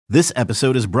This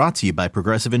episode is brought to you by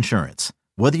Progressive Insurance.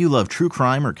 Whether you love true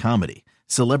crime or comedy,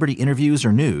 celebrity interviews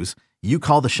or news, you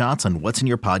call the shots on what's in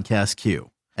your podcast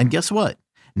queue. And guess what?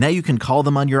 Now you can call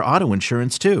them on your auto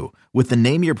insurance too with the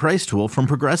Name Your Price tool from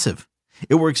Progressive.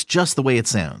 It works just the way it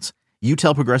sounds. You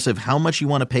tell Progressive how much you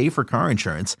want to pay for car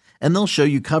insurance, and they'll show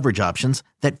you coverage options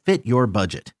that fit your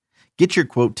budget. Get your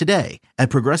quote today at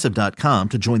Progressive.com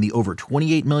to join the over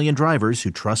 28 million drivers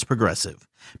who trust Progressive.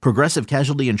 Progressive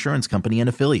Casualty Insurance Company and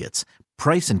Affiliates.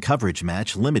 Price and coverage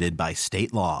match limited by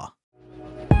state law.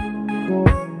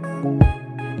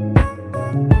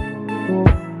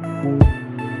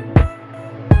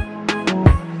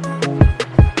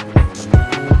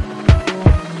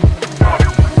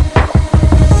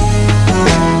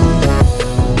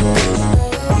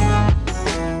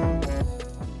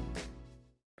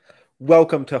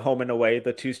 Welcome to Home and Away,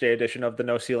 the Tuesday edition of the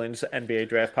No Ceilings NBA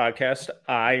Draft Podcast.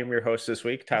 I am your host this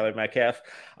week, Tyler Metcalf.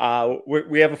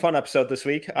 We have a fun episode this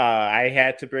week. I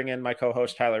had to bring in my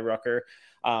co-host, Tyler Rucker,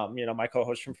 my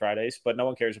co-host from Fridays, but no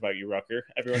one cares about you, Rucker.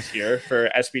 Everyone's here for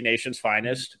SB Nation's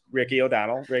finest, Ricky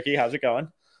O'Donnell. Ricky, how's it going?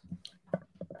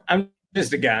 I'm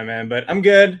just a guy, man, but I'm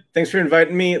good. Thanks for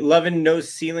inviting me. Loving No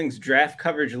Ceilings draft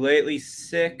coverage lately.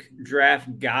 Sick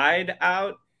draft guide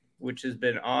out, which has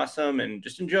been awesome, and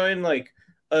just enjoying like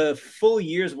a full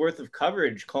year's worth of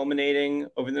coverage culminating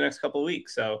over the next couple of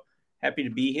weeks. So happy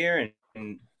to be here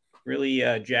and really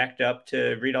jacked up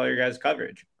to read all your guys'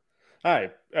 coverage. All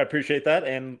right. I appreciate that.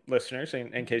 And listeners,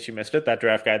 in case you missed it, that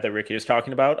draft guide that Ricky is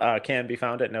talking about can be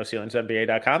found at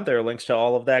NoCeilingsNBA.com. There are links to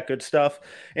all of that good stuff.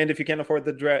 And if you can't afford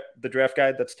the draft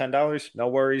guide, that's $10. No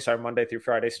worries. Our Monday through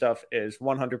Friday stuff is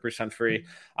 100% free.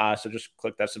 So just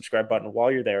click that subscribe button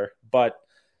while you're there. But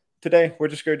today, we're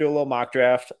just going to do a little mock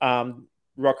draft.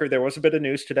 Rucker, there was a bit of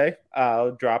news today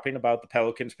dropping about the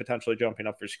Pelicans potentially jumping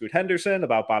up for Scoot Henderson,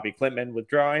 about Bobby Klintman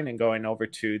withdrawing and going over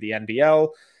to the NBL.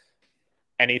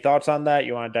 Any thoughts on that?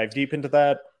 You want to dive deep into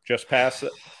that? Just pass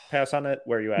on it?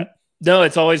 Where are you at? No,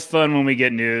 it's always fun when we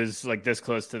get news like this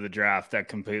close to the draft that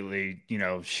completely,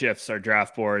 shifts our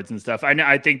draft boards and stuff.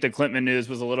 I think the Klintman news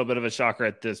was a little bit of a shocker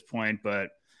at this point, but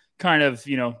kind of,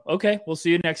 okay, we'll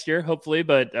see you next year, hopefully.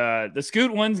 But the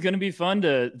Scoot one's going to be fun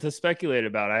to speculate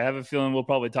about. I have a feeling we'll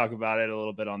probably talk about it a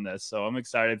little bit on this. So I'm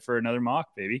excited for another mock,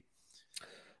 baby.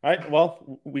 All right.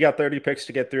 Well, we got 30 picks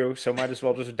to get through, so might as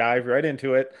well just dive right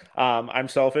into it. I'm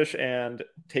selfish and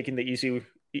taking the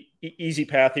easy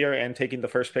path here and taking the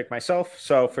first pick myself.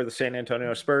 So for the San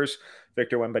Antonio Spurs,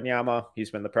 Victor Wembanyama,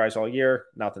 he's been the prize all year.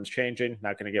 Nothing's changing.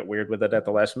 Not going to get weird with it at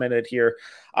the last minute here.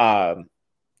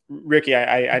 Ricky,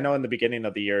 I know in the beginning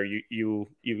of the year you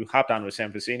hopped on with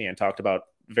Sam Vecini and talked about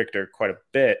Victor quite a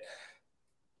bit.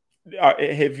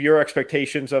 Have your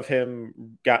expectations of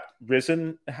him got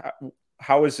risen?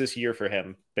 How has this year for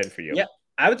him been for you? Yeah,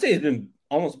 I would say he's been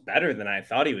almost better than I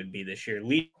thought he would be this year.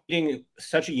 Leading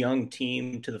such a young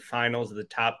team to the finals of the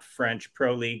top French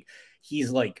Pro League. He's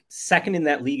like second in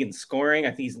that league in scoring. I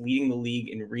think he's leading the league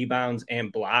in rebounds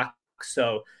and blocks.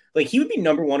 So like he would be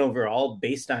number one overall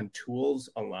based on tools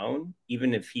alone,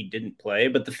 even if he didn't play.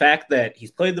 But the fact that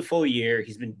he's played the full year,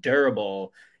 he's been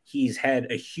durable, he's had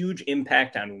a huge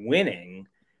impact on winning.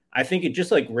 I think it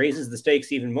just like raises the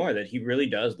stakes even more that he really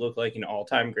does look like an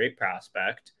all-time great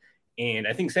prospect. And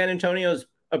I think San Antonio's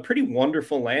a pretty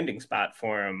wonderful landing spot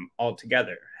for him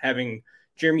altogether. Having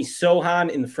Jeremy Sohan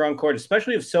in the front court,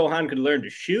 especially if Sohan could learn to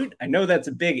shoot. I know that's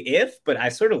a big if, but I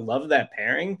sort of love that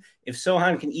pairing. If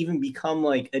Sohan can even become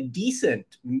like a decent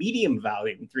medium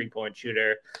volume three-point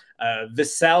shooter,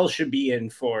 Vassell should be in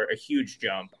for a huge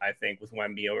jump, I think, with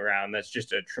Wemby around. That's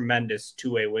just a tremendous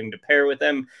two-way wing to pair with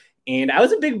him. And I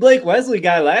was a big Blake Wesley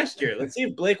guy last year. Let's see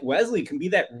if Blake Wesley can be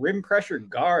that rim pressure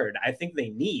guard I think they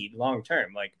need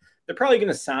long-term. Like they're probably going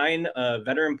to sign a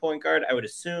veteran point guard, I would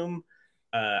assume.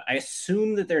 I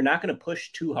assume that they're not going to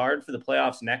push too hard for the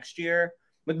playoffs next year.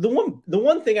 But the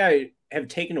one thing I have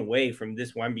taken away from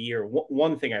this Wemby year,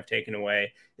 one thing I've taken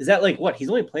away is that he's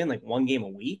only playing like one game a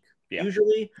week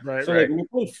usually. Right. So like when you're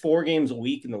playing 4 games a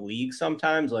week in the league,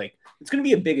 sometimes like it's going to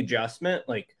be a big adjustment.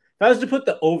 Like if I was to put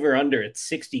the over under at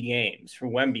 60 games for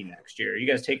Wemby next year, are you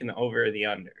guys taking the over or the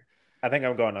under? I think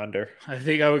I'm going under. I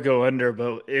think I would go under,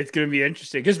 but it's going to be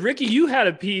interesting because Ricky, you had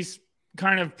a piece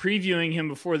kind of previewing him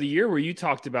before the year where you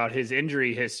talked about his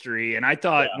injury history. And I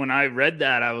thought when I read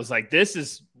that, I was like, this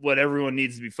is what everyone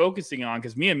needs to be focusing on.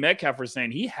 Cause me and Metcalf were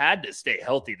saying he had to stay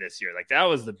healthy this year. Like that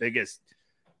was the biggest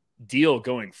deal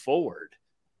going forward.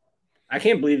 I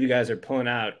can't believe you guys are pulling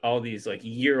out all these like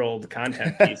year-old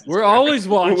content pieces. We're always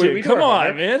watching. Come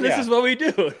on, man. This is what we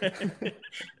do.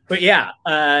 But yeah,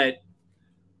 they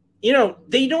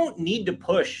don't need to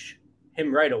push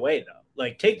him right away though.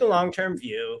 Like, take the long-term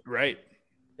view. Right.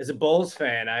 As a Bulls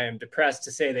fan, I am depressed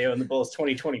to say they own the Bulls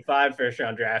 2025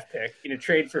 first-round draft pick in a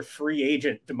trade for free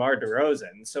agent DeMar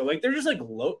DeRozan. So, like, they're just, like,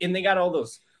 low. And they got all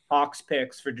those Hawks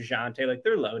picks for DeJounte. Like,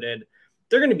 they're loaded.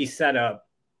 They're going to be set up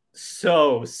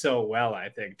so well, I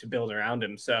think, to build around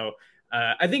him. So,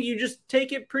 I think you just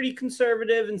take it pretty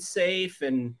conservative and safe.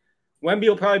 And Wemby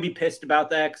will probably be pissed about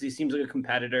that because he seems like a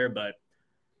competitor. But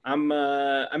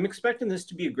I'm expecting this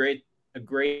to be a great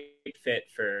fit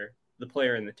for the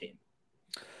player and the team.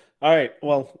 All right.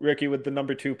 Well, Ricky, with the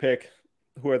number 2 pick,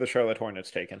 who are the Charlotte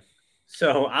Hornets taking?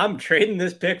 So I'm trading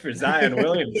this pick for Zion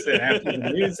Williamson after the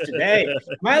news today.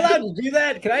 Am I allowed to do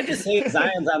that? Can I just say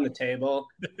Zion's on the table?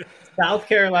 South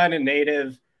Carolina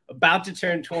native, about to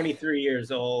turn 23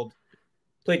 years old,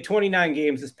 played 29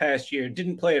 games this past year,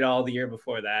 didn't play at all the year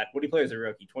before that. What did he play as a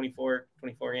rookie? 24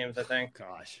 games, I think.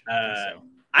 Gosh.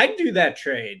 I'd do that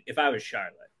trade if I was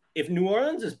Charlotte. If New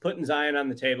Orleans is putting Zion on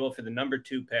the table for the number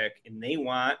 2 pick and they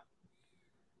want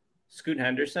Scoot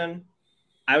Henderson,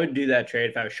 I would do that trade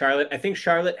if I was Charlotte. I think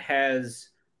Charlotte has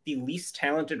the least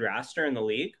talented roster in the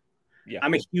league. Yeah.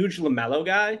 I'm a huge LaMelo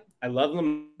guy. I love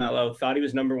LaMelo. Thought he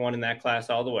was number 1 in that class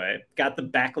all the way. Got the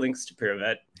backlinks to prove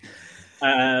it.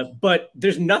 But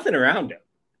there's nothing around him,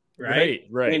 right?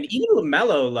 Right. And even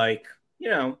LaMelo, like, you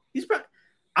know,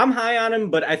 I'm high on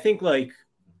him, but I think, like,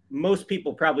 most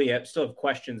people probably still have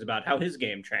questions about how his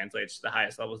game translates to the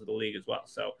highest levels of the league as well.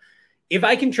 So if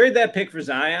I can trade that pick for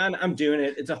Zion, I'm doing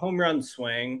it. It's a home run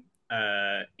swing.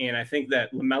 And I think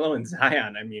that LaMelo and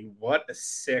Zion, I mean, what a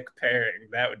sick pairing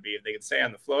that would be if they could stay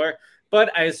on the floor.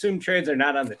 But I assume trades are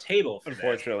not on the table.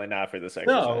 Unfortunately, not for this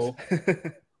exercise.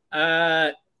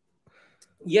 So,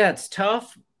 yeah, it's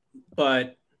tough,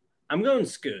 but I'm going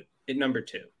Scoot at number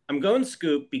 2. I'm going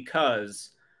Scoot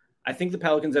because I think the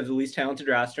Pelicans have the least talented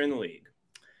roster in the league.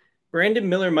 Brandon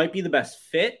Miller might be the best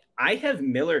fit. I have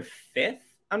Miller 5th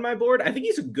on my board. I think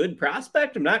he's a good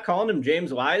prospect. I'm not calling him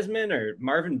James Wiseman or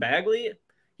Marvin Bagley.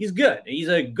 He's good. He's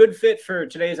a good fit for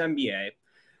today's NBA.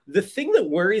 The thing that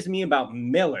worries me about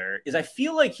Miller is I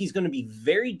feel like he's going to be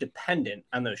very dependent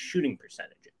on those shooting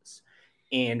percentages.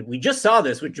 And we just saw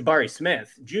this with Jabari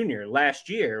Smith Jr. last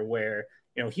year where,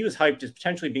 you know, he was hyped as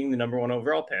potentially being the number 1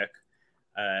 overall pick.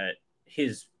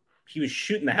 He was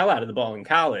shooting the hell out of the ball in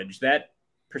college. That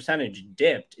percentage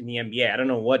dipped in the NBA. I don't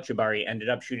know what Jabari ended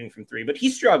up shooting from 3, but he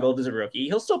struggled as a rookie.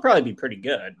 He'll still probably be pretty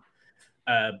good.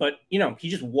 But, you know, he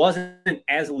just wasn't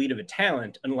as elite of a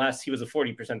talent unless he was a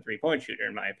 40% three-point shooter,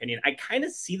 in my opinion. I kind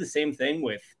of see the same thing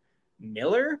with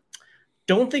Miller.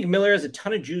 Don't think Miller has a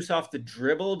ton of juice off the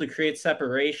dribble to create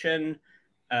separation.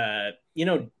 You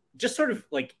know, just sort of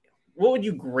like, what would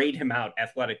you grade him out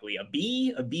athletically? A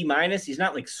B minus? He's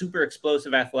not like super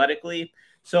explosive athletically.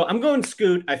 So I'm going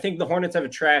Scoot. I think the Hornets have a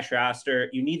trash roster.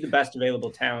 You need the best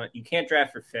available talent. You can't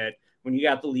draft for fit when you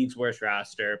got the league's worst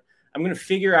roster. I'm going to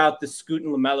figure out the Scoot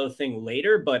and LaMelo thing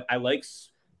later, but I like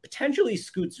potentially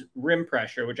Scoot's rim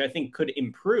pressure, which I think could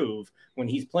improve when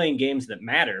he's playing games that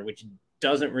matter, which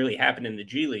doesn't really happen in the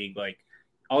G League. Like,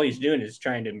 all he's doing is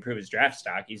trying to improve his draft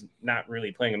stock. He's not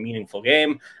really playing a meaningful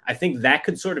game. I think that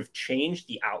could sort of change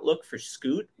the outlook for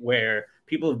Scoot, where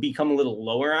people have become a little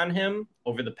lower on him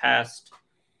over the past,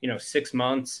 6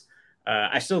 months.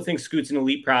 I still think Scoot's an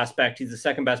elite prospect. He's the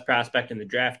second best prospect in the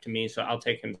draft to me, so I'll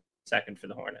take him second for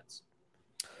the Hornets.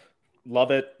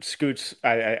 Love it. Scoot's,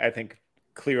 I think,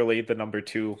 clearly the number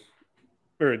 2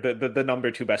 or the number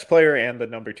 2 best player and the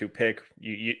number 2 pick.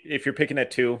 You if you're picking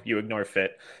at 2, you ignore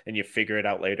fit and you figure it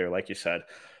out later, like you said.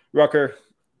 Rucker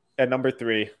at number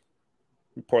 3,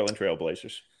 Portland Trail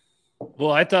Blazers.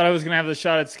 Well, I thought I was going to have the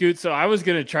shot at Scoot, so I was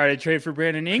going to try to trade for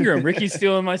Brandon Ingram. Ricky's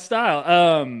stealing my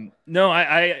style. No,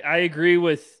 I agree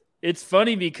with – it's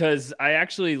funny because I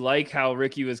actually like how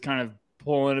Ricky was kind of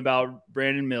pulling about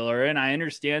Brandon Miller, and I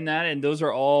understand that, and those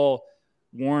are all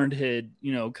warranted,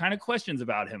 kind of questions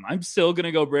about him. I'm still going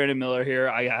to go Brandon Miller here.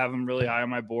 I have him really high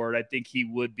on my board. I think he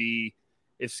would be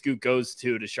 – if Scoot goes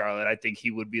to Charlotte, I think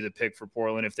he would be the pick for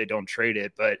Portland if they don't trade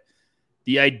it, but –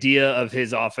 the idea of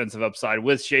his offensive upside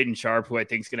with Shaedon Sharpe, who I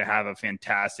think is going to have a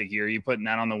fantastic year, you putting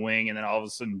that on the wing, and then all of a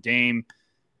sudden Dame.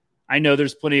 I know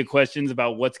there's plenty of questions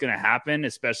about what's going to happen,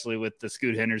 especially with the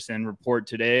Scoot Henderson report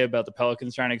today about the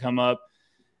Pelicans trying to come up.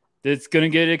 It's going to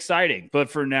get exciting. But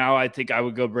for now, I think I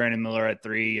would go Brandon Miller at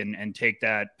 3 and take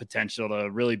that potential to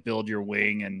really build your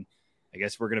wing. And I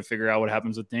guess we're going to figure out what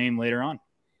happens with Dame later on.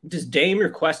 Does Dame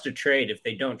request a trade if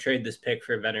they don't trade this pick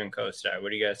for a veteran co-star? What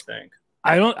do you guys think?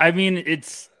 I've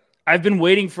been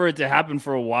waiting for it to happen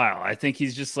for a while. I think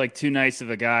he's just like too nice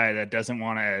of a guy that doesn't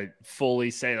want to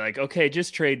fully say like, okay,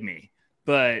 just trade me.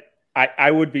 But I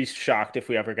would be shocked if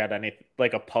we ever got any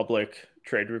like a public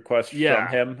trade request Yeah,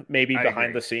 from him. Maybe I behind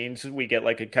agree. the scenes, we get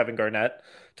like a Kevin Garnett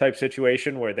type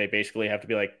situation where they basically have to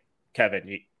be like,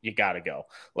 Kevin, you got to go.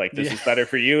 Like, this Yeah. is better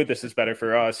for you. This is better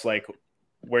for us. Like,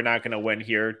 we're not going to win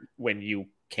here when you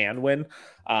can win.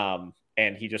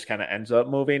 And he just kind of ends up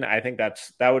moving. I think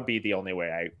that would be the only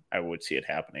way I would see it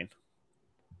happening.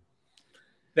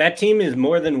 That team is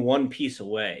more than one piece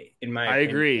away, in my opinion.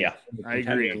 Agree. Yeah, I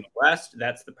agree. In the West,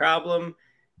 that's the problem.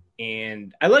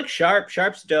 And I like Sharp.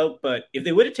 Sharp's dope, but if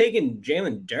they would have taken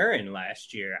Jalen Duren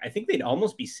last year, I think they'd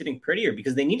almost be sitting prettier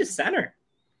because they need a center.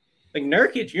 Like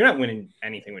Nurkic, you're not winning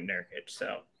anything with Nurkic,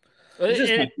 so it's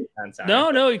just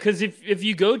no, because if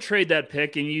you go trade that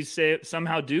pick and you say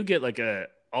somehow do get like a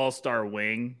all-star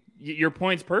wing, your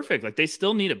point's perfect. Like they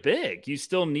still need a big. You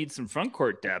still need some front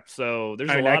court depth. So there's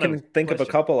a lot. I can think of a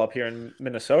couple up here in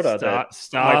Minnesota.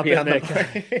 Stop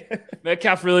it.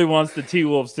 Metcalf really wants the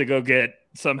T-Wolves to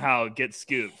somehow get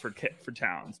Scoot for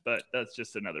Towns, but that's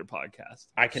just another podcast.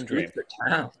 I can dream for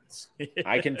Towns.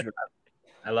 I can dream.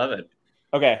 I love it.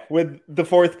 Okay, with the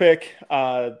fourth pick,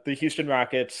 the Houston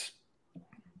Rockets.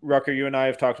 Rucker, you and I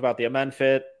have talked about the Amen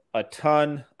fit a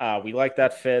ton. We like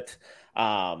that fit.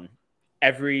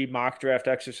 Every mock draft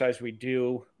exercise we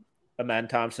do, Amen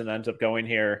Thompson ends up going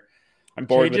here. I'm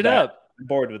bored Change with it that. up. I'm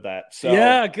bored with that. So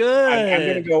yeah, good. I'm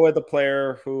going to go with a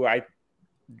player who I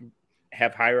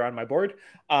have higher on my board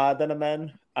than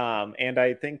Amen, and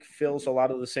I think fills a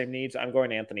lot of the same needs. I'm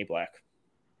going Anthony Black.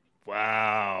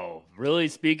 Wow. Really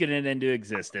speaking it into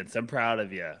existence. I'm proud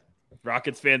of you.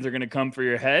 Rockets fans are going to come for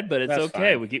your head, but it's That's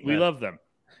okay. fine. We love them.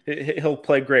 He'll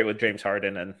play great with James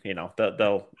Harden, and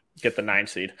they'll get the 9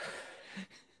 seed.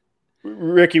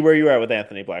 Ricky, where are you at with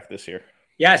Anthony Black this year?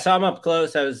 Yeah, I saw him up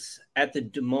close. I was at the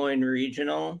Des Moines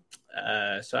Regional,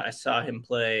 so I saw him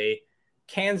play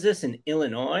Kansas and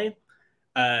Illinois.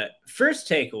 First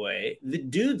takeaway, the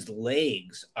dude's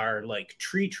legs are like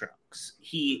tree trunks.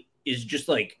 He is just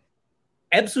like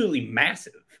absolutely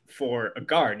massive for a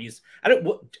guard.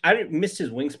 I missed his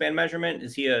wingspan measurement.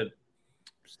 Is he a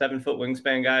 7-foot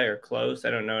wingspan guy or close? I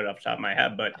don't know it off the top of my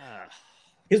head, but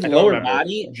his lower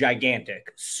body,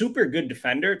 gigantic, super good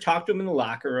defender. Talked to him in the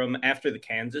locker room after the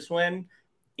Kansas win.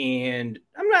 And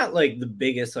I'm not like the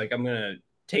biggest, like I'm going to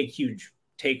take huge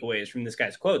takeaways from this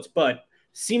guy's quotes, but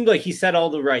seemed like he said all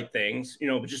the right things,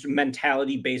 just a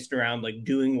mentality based around like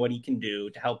doing what he can do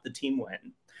to help the team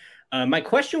win. My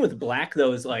question with Black,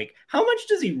 though, is like, how much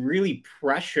does he really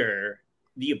pressure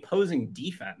the opposing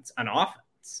defense on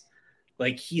offense?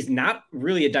 Like, he's not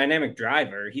really a dynamic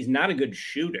driver. He's not a good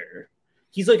shooter.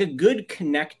 He's like a good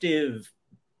connective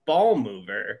ball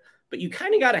mover, but you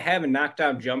kind of got to have a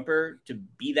knockdown jumper to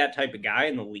be that type of guy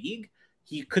in the league.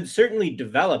 He could certainly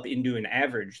develop into an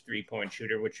average 3-point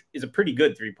shooter, which is a pretty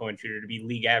good 3-point shooter to be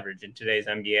league average in today's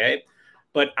NBA.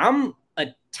 But I'm a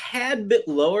tad bit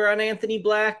lower on Anthony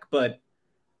Black, but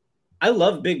I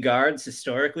love big guards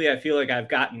historically. I feel like I've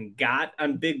got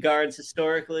on big guards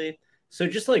historically. So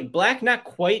just like Black, not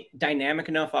quite dynamic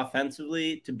enough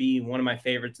offensively to be one of my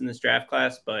favorites in this draft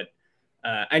class, but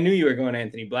I knew you were going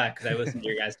Anthony Black because I listened to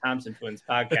your guys' Thompson Twins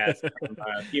podcast from,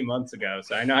 a few months ago.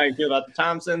 So I know how you feel about the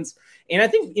Thompsons. And I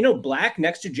think, Black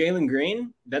next to Jalen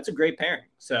Green, that's a great pairing.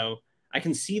 So I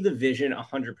can see the vision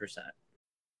 100%.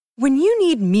 When you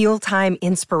need mealtime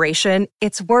inspiration,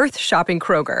 it's worth shopping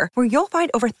Kroger, where you'll find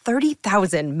over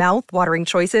 30,000 mouth-watering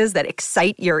choices that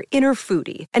excite your inner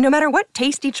foodie. And no matter what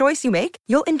tasty choice you make,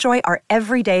 you'll enjoy our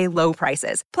everyday low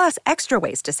prices, plus extra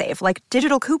ways to save, like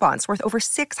digital coupons worth over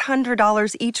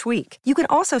 $600 each week. You can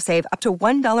also save up to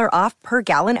 $1 off per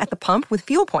gallon at the pump with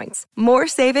fuel points. More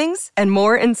savings and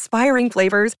more inspiring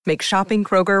flavors make shopping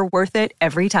Kroger worth it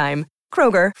every time.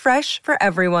 Kroger, fresh for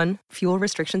everyone. Fuel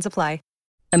restrictions apply.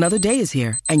 Another day is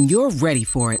here, and you're ready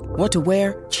for it. What to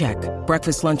wear? Check.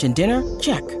 Breakfast, lunch, and dinner?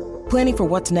 Check. Planning for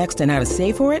what's next and how to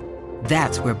save for it?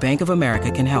 That's where Bank of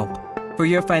America can help. For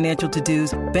your financial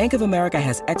to-dos, Bank of America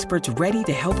has experts ready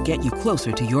to help get you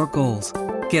closer to your goals.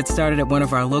 Get started at one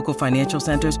of our local financial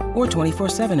centers or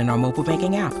 24/7 in our mobile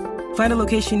banking app. Find a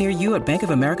location near you at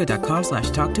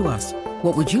bankofamerica.com/talktous.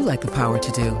 What would you like the power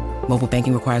to do? Mobile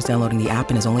banking requires downloading the app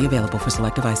and is only available for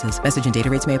select devices. Message and data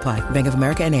rates may apply. Bank of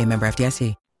America N.A., member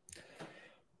FDIC.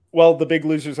 Well, the big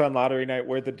losers on lottery night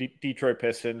were the Detroit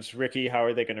Pistons. Ricky, how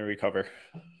are they going to recover?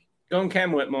 Going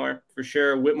Cam Whitmore, for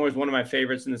sure. Whitmore's one of my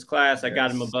favorites in this class. I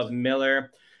got him above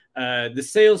Miller. The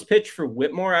sales pitch for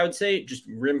Whitmore, I would say, just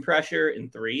rim pressure in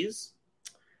threes.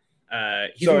 So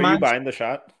are you buying the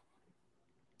shot?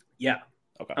 Yeah.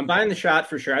 Okay. I'm buying the shot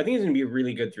for sure. I think he's going to be a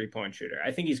really good 3-point shooter.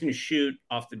 I think he's going to shoot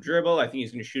off the dribble. I think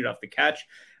he's going to shoot off the catch.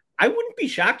 I wouldn't be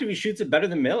shocked if he shoots it better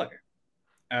than Miller.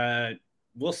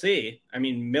 we'll see. I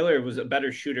mean, Miller was a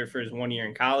better shooter for his 1 year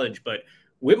in college, but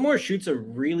Whitmore shoots a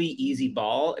really easy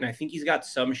ball, and I think he's got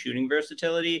some shooting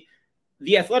versatility.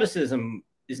 The athleticism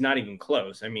is not even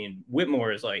close. I mean,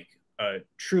 Whitmore is like a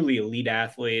truly elite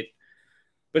athlete,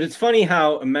 but it's funny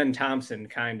how Amen Thompson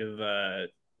kind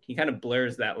of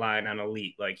blurs that line on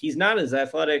elite. Like, he's not as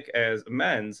athletic as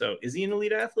Amen, so is he an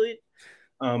elite athlete?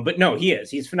 But no, he is.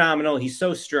 He's phenomenal. He's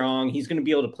so strong. He's going to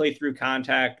be able to play through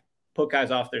contact, put guys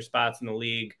off their spots in the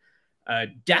league.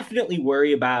 Definitely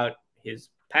worry about his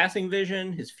passing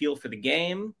vision, his feel for the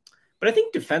game. But I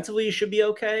think defensively he should be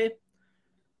okay.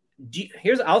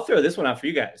 I'll throw this one out for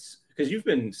you guys, because you've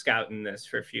been scouting this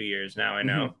for a few years now, I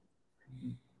know. Mm-hmm.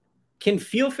 Can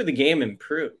feel for the game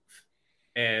improve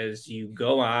as you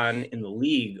go on in the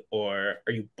league, or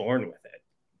are you born with it?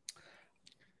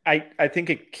 I think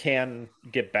it can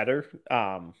get better.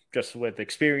 Just with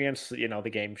experience, the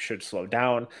game should slow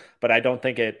down, but I don't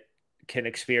think it can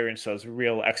experience those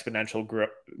real exponential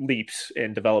leaps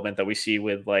in development that we see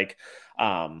with like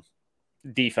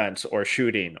defense or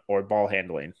shooting or ball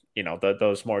handling,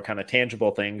 those more kind of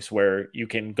tangible things where you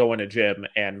can go in a gym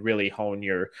and really hone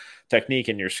your technique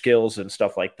and your skills and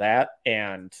stuff like that.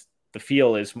 And the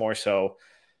feel is more so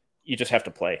you just have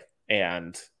to play.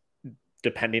 And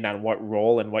depending on what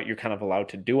role and what you're kind of allowed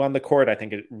to do on the court, I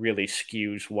think it really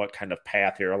skews what kind of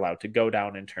path you're allowed to go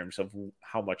down in terms of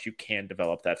how much you can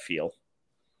develop that feel.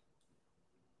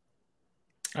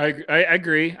 I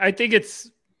agree. I think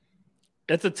it's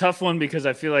a tough one, because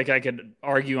I feel like I could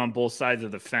argue on both sides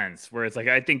of the fence, where it's like,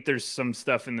 I think there's some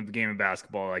stuff in the game of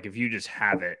basketball, like if you just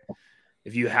have it,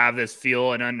 if you have this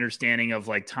feel and understanding of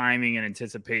like timing and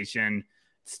anticipation,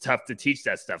 it's tough to teach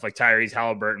that stuff. Like Tyrese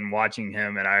Halliburton, watching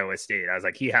him at Iowa State, I was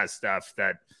like, he has stuff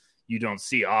that you don't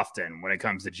see often when it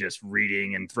comes to just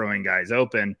reading and throwing guys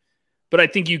open. But I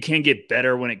think you can get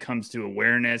better when it comes to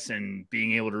awareness and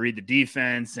being able to read the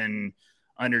defense and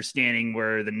understanding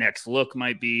where the next look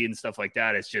might be and stuff like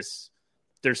that. It's just,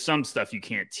 there's some stuff you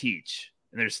can't teach.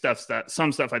 And there's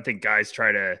some stuff I think guys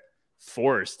try to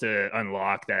force to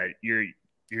unlock that you're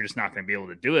just not going to be able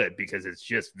to do it, because it's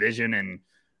just vision and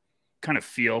kind of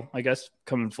feel, I guess,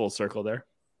 coming full circle there.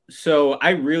 So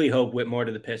I really hope Whitmore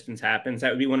to the Pistons happens. That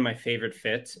would be one of my favorite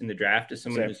fits in the draft, as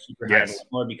someone who's super high on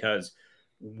Whitmore, because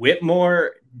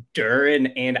Whitmore,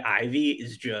 Duren, and Ivy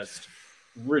is just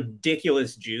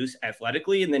ridiculous juice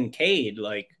athletically. And then Cade,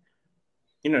 like,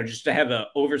 just to have an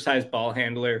oversized ball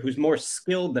handler who's more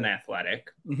skilled than athletic.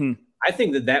 Mm-hmm. I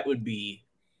think that would be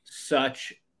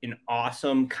such an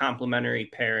awesome complementary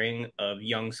pairing of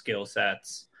young skill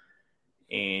sets,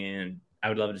 and I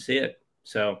would love to see it.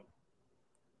 So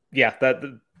yeah,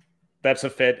 that's a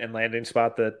fit and landing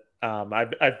spot that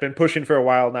I've been pushing for a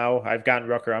while now. I've gotten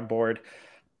Rucker on board,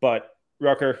 but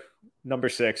Rucker, number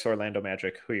 6, Orlando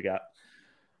Magic. Who you got?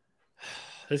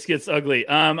 This gets ugly.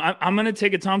 I'm going to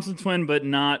take a Thompson twin, but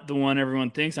not the one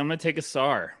everyone thinks. I'm going to take a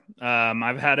Sarr.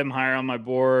 I've had him higher on my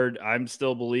board. I'm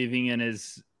still believing in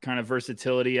his kind of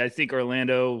versatility. I think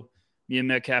Orlando, me and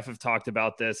Metcalf have talked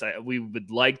about this. We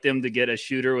would like them to get a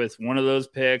shooter with one of those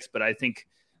picks, but I think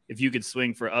if you could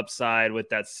swing for upside with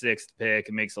that 6th pick,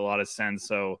 it makes a lot of sense.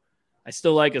 So I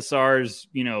still like Asar's,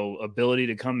 ability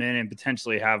to come in and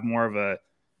potentially have more of a,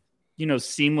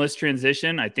 seamless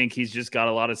transition. I think he's just got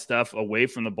a lot of stuff away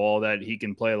from the ball that he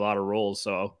can play a lot of roles.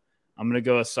 So I'm going to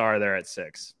go Asar there at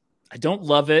 6. I don't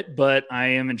love it, but I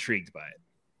am intrigued by it.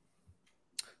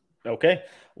 Okay.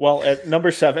 Well, at number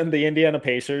 7, the Indiana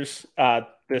Pacers.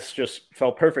 This just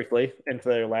fell perfectly into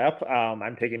their lap.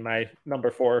 I'm taking my number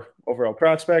 4 overall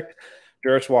prospect,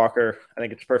 Jarace Walker. I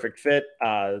think it's a perfect fit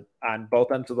on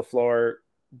both ends of the floor.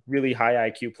 Really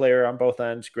high IQ player on both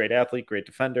ends. Great athlete, great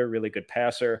defender, really good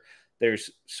passer.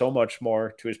 There's so much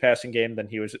more to his passing game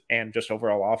and just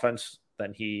overall offense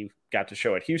than he got to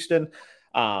show at Houston.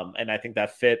 And I think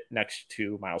that fit next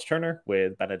to Miles Turner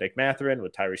with Benedict Mathurin,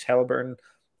 with Tyrese Halliburton.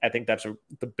 I think that's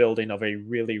the building of a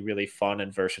really, really fun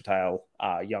and versatile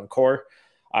young core.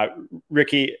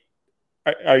 Ricky,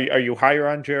 are you higher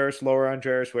on Jarace, lower on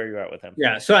Jarace? Where are you at with him?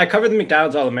 Yeah, so I covered the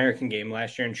McDonald's All-American game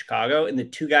last year in Chicago, and the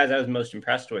 2 guys I was most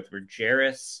impressed with were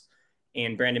Jarace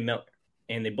and Brandon Miller,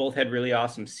 and they both had really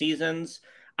awesome seasons.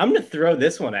 I'm going to throw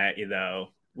this one at you, though,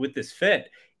 with this fit.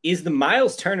 Is the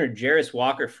Miles Turner-Jarace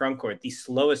Walker frontcourt the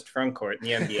slowest frontcourt in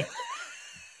the NBA?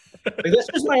 This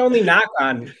was my only knock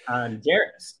on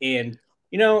Jarace. And,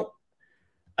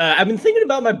 I've been thinking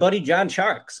about my buddy John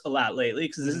Sharks a lot lately,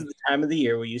 because this is the time of the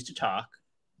year we used to talk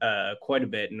quite a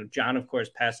bit. And John, of course,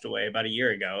 passed away about a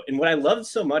year ago. And what I loved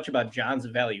so much about John's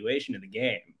evaluation of the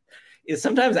game is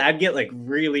sometimes I'd get like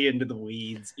really into the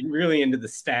weeds and really into the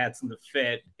stats and the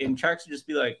fit. And Sharks would just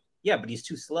be like, yeah, but he's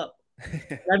too slow.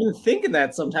 I've been thinking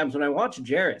that sometimes when I watch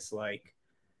Jarris, like,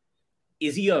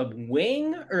 is he a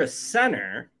wing or a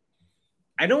center?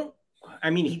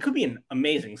 He could be an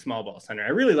amazing small ball center. I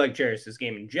really like Jarris's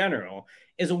game in general.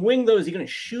 As a wing, though, is he going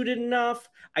to shoot it enough?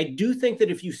 I do think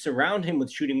that if you surround him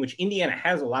with shooting, which Indiana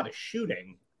has a lot of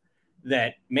shooting,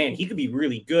 that, man, he could be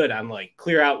really good on, like,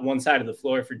 clear out one side of the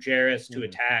floor for Jarris to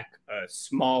attack a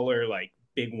smaller, like,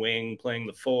 big wing playing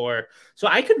the 4. So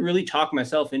I could really talk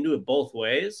myself into it both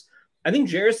ways. I think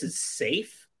Jarris is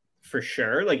safe for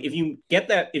sure. Like, if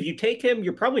you take him,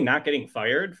 you're probably not getting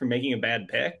fired for making a bad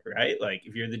pick, right? Like,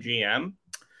 if you're the GM.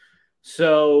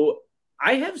 So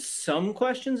I have some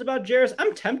questions about Jarris.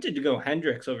 I'm tempted to go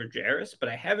Hendricks over Jarris, but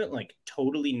I haven't, like,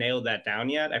 totally nailed that down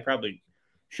yet. I probably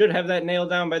should have that nailed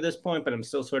down by this point, but I'm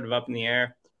still sort of up in the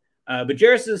air. But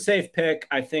Jarris is a safe pick.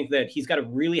 I think that he's got a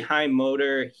really high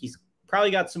motor. He's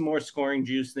probably got some more scoring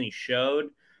juice than he showed.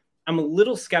 I'm a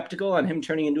little skeptical on him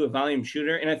turning into a volume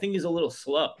shooter, and I think he's a little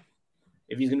slow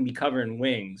if he's going to be covering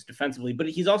wings defensively. But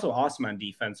he's also awesome on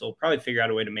defense, so he'll probably figure out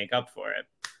a way to make up for it.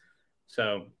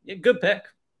 So, yeah, good pick.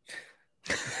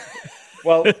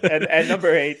 Well, and at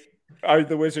number 8, are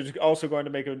the Wizards also going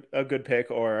to make a good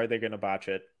pick, or are they going to botch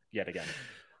it yet again?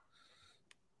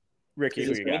 Ricky,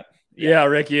 who you got? Yeah,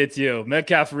 Ricky, it's you.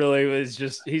 Metcalf really was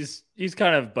just he's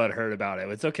kind of butthurt about it.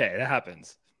 It's okay. It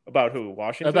happens. About who?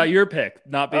 Washington? About your pick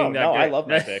not being that good. I love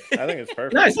my pick. I think it's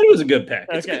perfect. No, I said it was a good pick.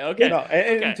 Okay. No,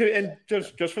 and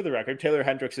just for the record, Taylor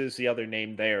Hendricks is the other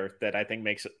name there that I think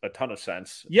makes a ton of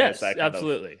sense. Yes,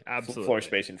 absolutely. Floor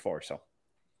spacing 4.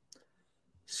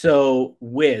 So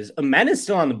Wiz, Amen is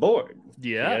still on the board.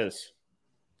 Yeah. He is.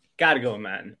 Gotta go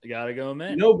Amen.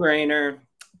 No brainer.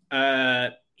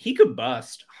 He could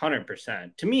bust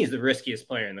 100%. To me, he's the riskiest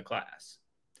player in the class.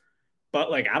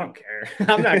 But, like, I don't care.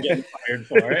 I'm not getting fired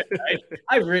for it.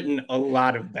 I've written a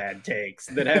lot of bad takes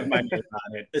that have my name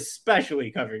on it,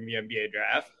 especially covering the NBA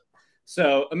draft.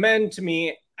 So, Amen, to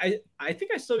me, I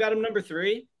think I still got him number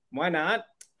 3. Why not?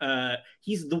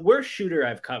 He's the worst shooter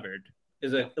I've covered.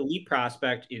 Is an elite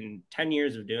prospect in 10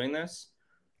 years of doing this.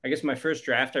 I guess my first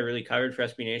draft I really covered for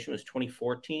SB Nation was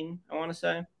 2014, I want to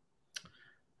say.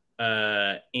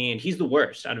 And he's the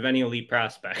worst out of any elite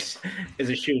prospects as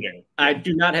a shooter. I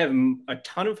do not have a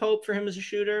ton of hope for him as a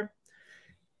shooter,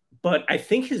 but I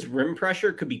think his rim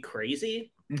pressure could be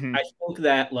crazy. Mm-hmm. I think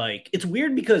that, like, it's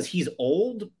weird because he's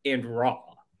old and raw,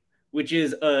 which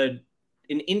is an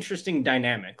interesting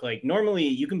dynamic. Like, normally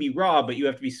you can be raw, but you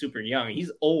have to be super young.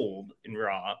 He's old and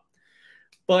raw.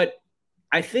 But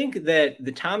I think that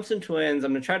the Thompson twins,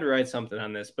 I'm going to try to write something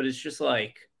on this, but it's just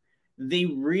like, they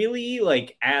really,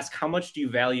 like, ask, how much do you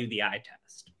value the eye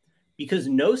test? Because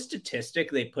no statistic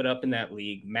they put up in that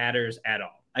league matters at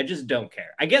all. I just don't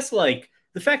care. I guess, like,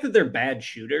 the fact that they're bad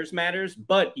shooters matters,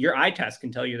 but your eye test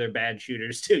can tell you they're bad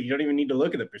shooters too. You don't even need to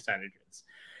look at the percentages.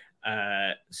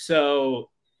 So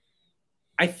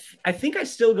I think I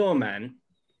still go Amen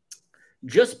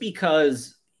just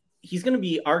because he's going to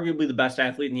be arguably the best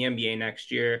athlete in the NBA next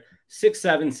year.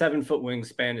 6'7", 7-foot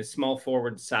wingspan, his small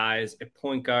forward size, at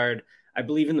point guard. I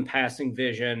believe in the passing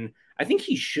vision. I think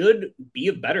he should be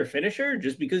a better finisher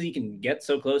just because he can get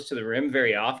so close to the rim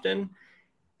very often.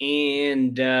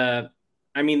 And, the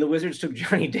Wizards took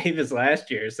Johnny Davis last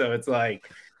year, so it's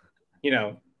like,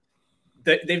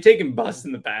 they've taken busts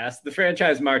in the past. The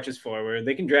franchise marches forward.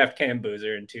 They can draft Cam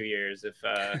Boozer in 2 years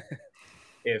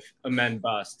if Amen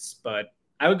busts, but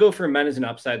I would go for Amen as an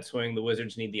upside swing. The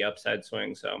Wizards need the upside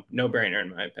swing, so no brainer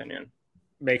in my opinion.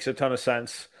 Makes a ton of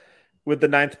sense. With the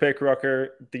 9th pick,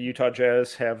 Rucker, the Utah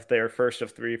Jazz have their first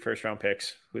of 3 first-round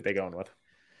picks. Who are they going with?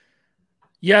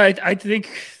 Yeah, I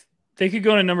think they could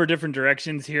go in a number of different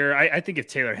directions here. I think if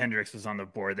Taylor Hendricks was on the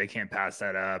board, they can't pass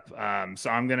that up.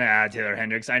 So I'm going to add Taylor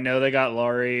Hendricks. I know they got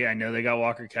Laurie. I know they got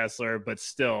Walker Kessler, but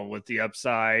still with the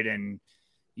upside and,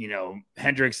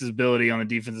 Hendricks' ability on the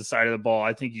defensive side of the ball,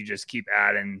 I think you just keep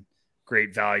adding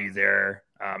great value there,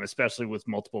 especially with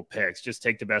multiple picks. Just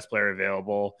take the best player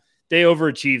available. They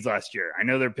overachieved last year. I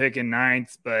know they're picking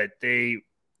 9th, but they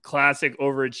classic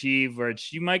overachieve,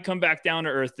 which you might come back down to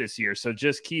earth this year. So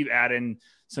just keep adding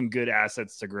some good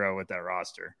assets to grow with that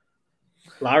roster.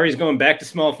 Lowry's going back to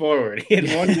small forward. He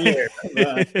had 1 year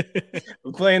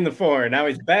of playing the 4. Now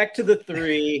he's back to the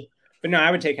 3. But no,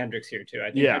 I would take Hendricks here too. I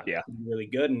think that'd be really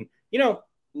good. And,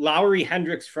 Lowry,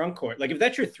 Hendricks, front court. Like, if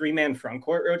that's your 3-man front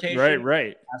court rotation.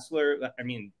 Right. Kessler,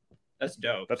 that's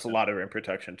dope. That's a lot of rim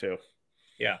protection too.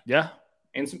 Yeah.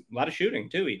 And a lot of shooting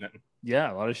too, even.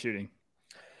 Yeah, a lot of shooting.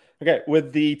 Okay,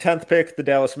 with the 10th pick, the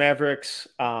Dallas Mavericks,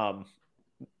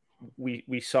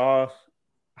 we saw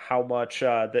how much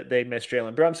that they missed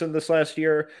Jalen Brunson this last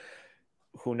year.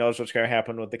 Who knows what's going to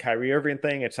happen with the Kyrie Irving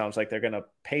thing? It sounds like they're going to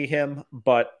pay him,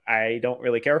 but I don't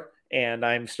really care. And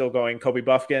I'm still going Kobe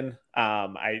Buffkin.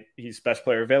 He's best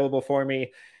player available for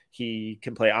me. He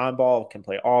can play on ball, can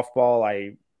play off ball.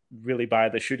 I really buy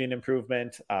the shooting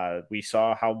improvement. We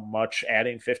saw how much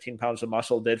adding 15 pounds of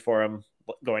muscle did for him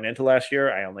going into last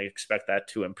year. I only expect that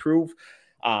to improve.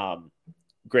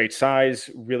 Great size,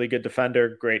 really good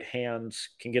defender, great hands,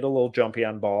 can get a little jumpy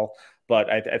on ball, but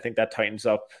I think that tightens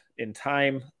up in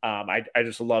time. I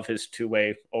just love his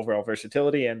two-way overall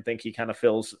versatility and think he kind of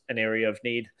fills an area of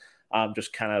need,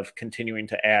 just kind of continuing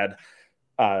to add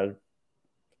on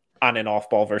and off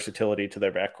ball versatility to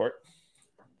their backcourt.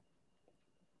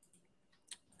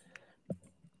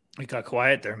 It got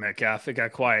quiet there, Metcalf. It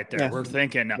got quiet there. Yeah. We're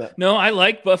thinking. No, I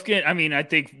like Buffkin. I mean, I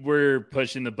think we're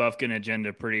pushing the Buffkin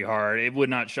agenda pretty hard. It would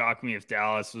not shock me if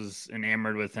Dallas was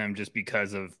enamored with him just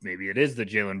because of maybe it is the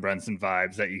Jalen Brunson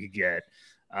vibes that you could get.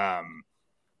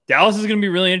 Dallas is going to be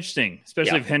really interesting,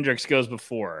 especially if Hendricks goes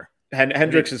before.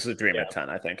 Hendricks is the dream at 10,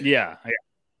 I think. Yeah.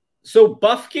 So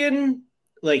Buffkin,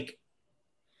 like,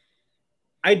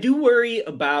 I do worry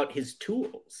about his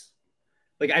tools.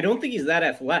 Like, I don't think he's that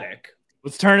athletic.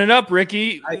 Let's turn it up,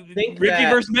 Ricky. I think Ricky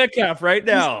versus Metcalf right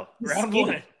now. Round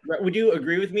one. Would you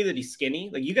agree with me that he's skinny?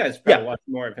 Like, you guys probably watch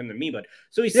more of him than me, but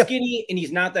so he's skinny and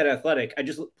he's not that athletic. I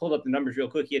just pulled up the numbers real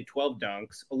quick. He had 12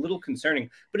 dunks, a little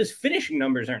concerning, but his finishing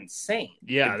numbers are insane.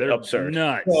 Yeah, they're absurd.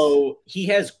 Nuts. So he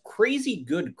has crazy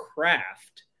good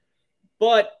craft,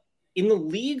 but in the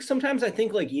league, sometimes I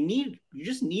think like you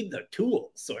just need the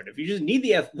tools, sort of. You just need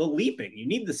the leaping, you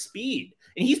need the speed,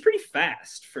 and he's pretty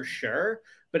fast for sure.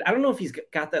 But I don't know if he's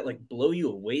got that like blow you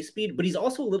away speed, but he's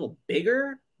also a little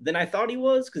bigger than I thought he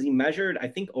was because he measured, I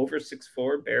think, over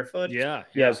 6'4" barefoot. Yeah,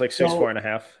 it's like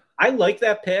 6'4.5". I like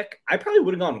that pick. I probably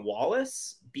would have gone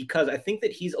Wallace because I think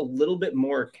that he's a little bit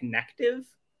more connective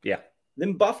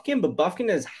than Buffkin, but Buffkin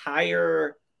has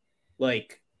higher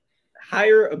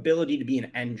ability to be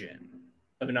an engine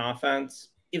of an offense.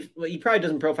 He probably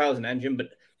doesn't profile as an engine, but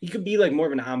he could be like more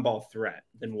of an on-ball threat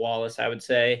than Wallace, I would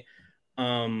say.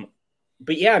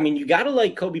 But yeah, I mean, you got to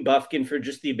like Kobe Buffkin for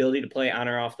just the ability to play on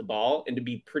or off the ball and to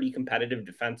be pretty competitive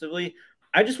defensively.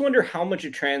 I just wonder how much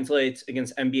it translates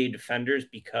against NBA defenders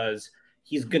because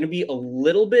he's going to be a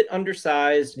little bit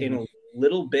undersized and a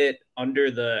little bit under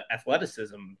the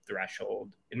athleticism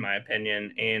threshold, in my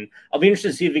opinion. And I'll be interested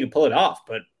to see if he can pull it off.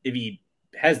 But if he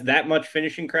has that much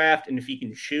finishing craft and if he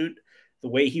can shoot the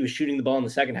way he was shooting the ball in the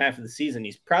second half of the season,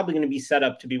 he's probably going to be set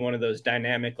up to be one of those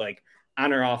dynamic, like,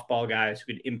 on or off ball guys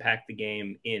who could impact the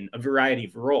game in a variety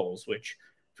of roles, which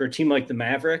for a team like the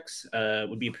Mavericks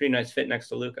would be a pretty nice fit next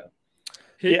to Luka.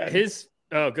 Go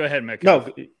ahead, Mick.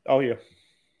 You.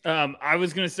 I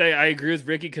was going to say, I agree with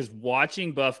Ricky because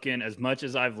watching Buffkin, as much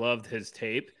as I've loved his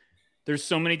tape, there's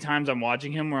so many times I'm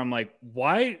watching him where I'm like,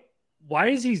 why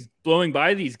is he blowing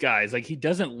by these guys? Like, he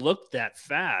doesn't look that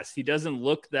fast. He doesn't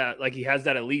look that like he has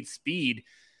that elite speed.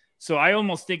 So I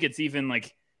almost think it's even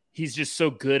like, he's just so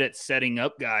good at setting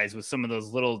up guys with some of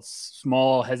those little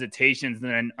small hesitations and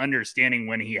then understanding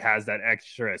when he has that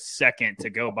extra second to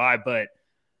go by. But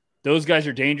those guys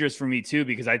are dangerous for me too,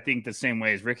 because I think the same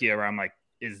way as Ricky, where I'm like,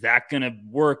 is that going to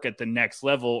work at the next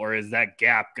level or is that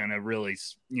gap going to really,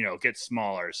 get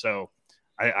smaller? So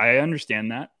I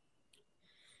understand that.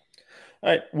 All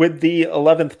right. With the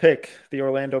 11th pick, the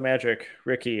Orlando Magic,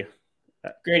 Ricky,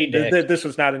 Grady Dick. This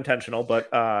was not intentional, but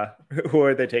who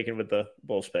are they taking with the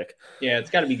Bulls pick? Yeah,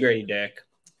 it's got to be Grady Dick.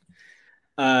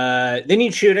 They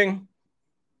need shooting.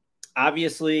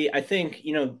 Obviously, I think,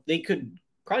 they could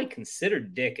probably consider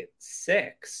Dick at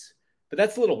 6, but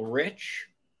that's a little rich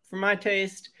for my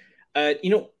taste.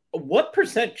 What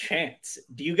 % chance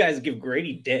do you guys give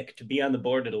Grady Dick to be on the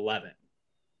board at 11?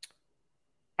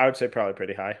 I would say probably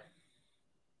pretty high.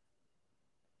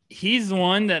 He's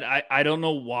one that I don't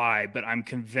know why, but I'm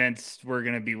convinced we're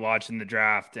going to be watching the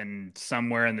draft and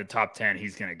somewhere in the top 10,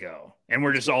 he's going to go. And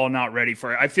we're just all not ready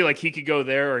for it. I feel like he could go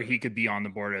there or he could be on the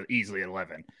board easily at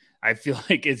 11. I feel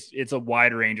like it's a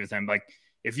wide range with him. Like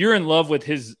if you're in love with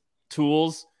his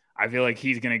tools, I feel like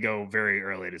he's going to go very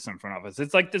early to some front office.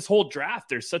 It's like this whole draft.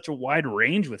 There's such a wide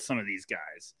range with some of these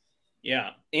guys. Yeah.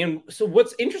 And so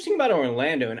what's interesting about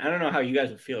Orlando, and I don't know how you guys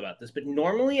would feel about this, but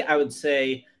normally I would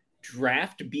say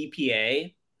draft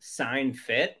BPA, sign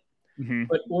fit. Mm-hmm.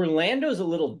 But Orlando's a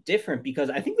little different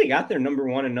because I think they got their number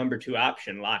 1 and number 2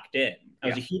 option locked in. I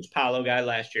was a huge Paolo guy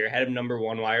last year, had him number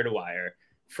 1 wire to wire.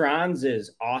 Franz is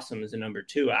awesome as a number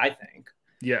 2, I think.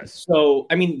 Yes. So,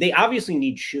 I mean, they obviously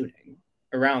need shooting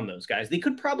around those guys. They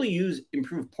could probably use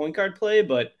improved point guard play,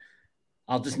 but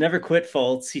I'll just never quit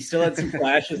Fultz. He still had some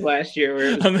flashes last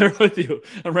year. I'm there with you.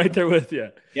 I'm right there with you.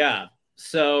 Yeah.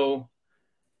 So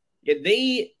yeah,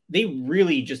 they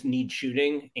really just need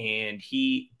shooting, and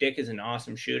Dick is an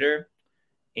awesome shooter.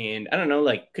 And I don't know,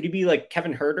 like, could he be like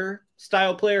Kevin Huerter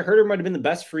style player? Huerter might have been the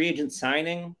best free agent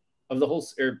signing of the whole,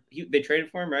 they traded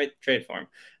for him, right? Traded for him.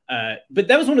 But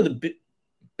that was one of the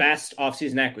best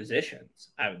offseason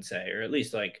acquisitions, I would say, or at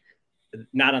least like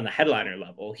not on the headliner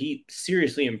level. He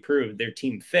seriously improved their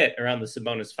team fit around the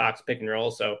Sabonis Fox pick and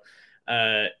roll. So,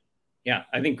 yeah,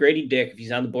 I think Grady Dick, if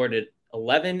he's on the board at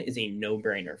 11, is a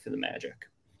no-brainer for the Magic.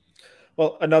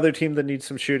 Well, another team that needs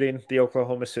some shooting, the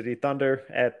Oklahoma City Thunder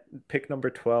at pick number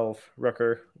 12.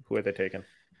 Rucker, who are they taking?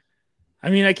 I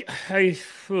mean, I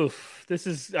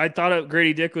thought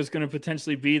Grady Dick was going to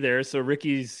potentially be there, so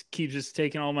Ricky's keeps just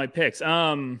taking all my picks.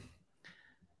 The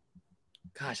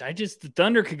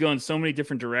Thunder could go in so many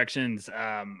different directions.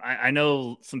 I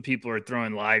know some people are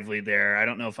throwing Lively there. I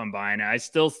don't know if I'm buying it. I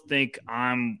still think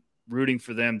I'm rooting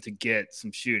for them to get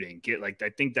some shooting. I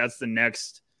think that's the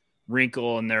next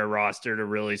wrinkle in their roster to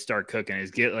really start cooking, is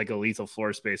get like a lethal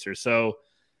floor spacer. So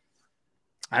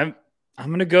I'm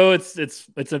going to go. It's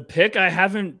a pick I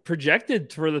haven't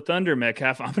projected for the Thunder,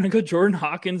 Metcalf. I'm going to go Jordan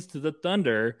Hawkins to the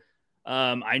Thunder.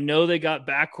 I know they got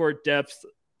backcourt depth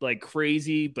like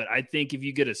crazy, but I think if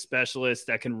you get a specialist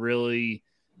that can really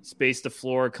space the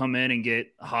floor, come in and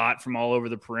get hot from all over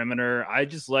the perimeter, I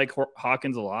just like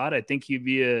Hawkins a lot. I think he'd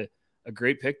be a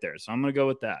great pick there. So I'm going to go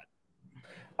with that.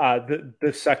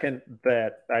 The second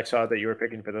that I saw that you were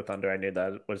picking for the Thunder, I knew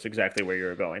that was exactly where you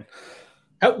were going.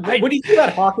 What do you think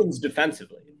about Hawkins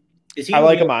defensively? I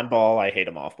like him on ball. I hate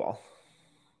him off ball.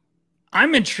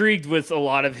 I'm intrigued with a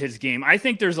lot of his game. I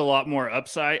think there's a lot more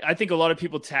upside. I think a lot of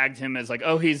people tagged him as like,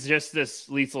 oh, he's just this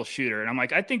lethal shooter. And I'm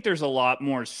like, I think there's a lot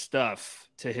more stuff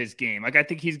to his game. Like, I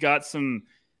think he's got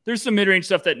there's some mid-range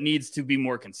stuff that needs to be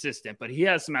more consistent, but he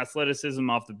has some athleticism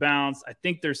off the bounce. I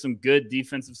think there's some good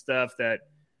defensive stuff that,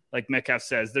 like Metcalf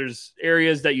says, there's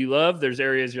areas that you love. There's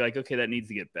areas you're like, okay, that needs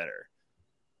to get better.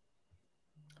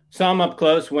 Saw him up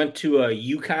close, went to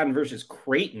UConn versus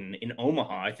Creighton in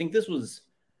Omaha. I think this was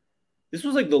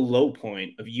like the low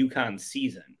point of UConn's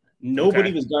season.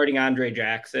 Nobody was guarding Andre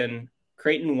Jackson.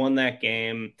 Creighton won that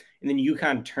game, and then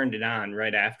UConn turned it on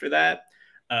right after that.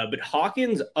 But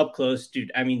Hawkins up close,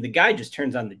 dude, I mean, the guy just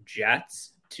turns on the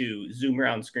jets to zoom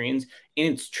around screens,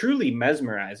 and it's truly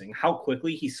mesmerizing how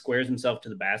quickly he squares himself to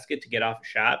the basket to get off a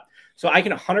shot. So I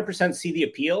can 100% see the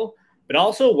appeal, but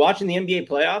also watching the NBA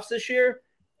playoffs this year,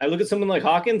 I look at someone like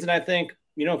Hawkins and I think,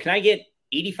 can I get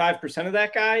 85% of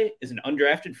that guy as an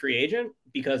undrafted free agent?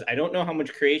 Because I don't know how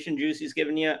much creation juice he's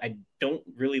given you. I don't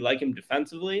really like him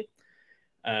defensively.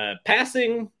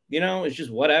 Passing, is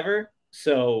just whatever.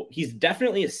 So he's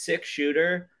definitely a sick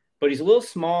shooter, but he's a little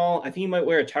small. I think he might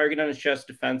wear a target on his chest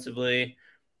defensively.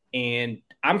 And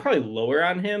I'm probably lower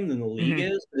on him than the league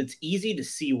is, but it's easy to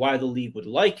see why the league would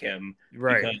like him.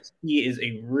 Right. Because he is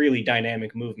a really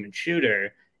dynamic movement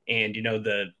shooter. And,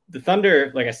 the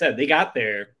Thunder, like I said,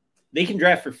 they can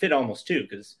draft for fit almost too,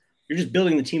 because you're just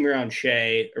building the team around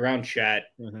Shea, around Chet.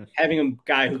 Having a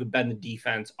guy who could bend the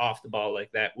defense off the ball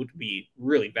like that would be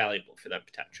really valuable for them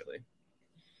potentially.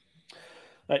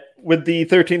 With the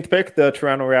 13th pick, the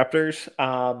Toronto Raptors,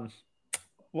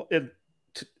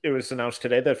 it was announced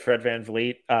today that Fred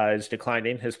VanVleet is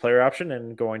declining his player option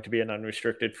and going to be an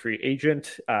unrestricted free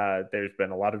agent. There's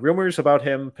been a lot of rumors about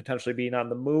him potentially being on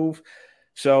the move.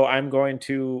 So I'm going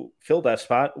to fill that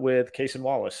spot with Cason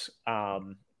Wallace. I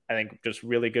think just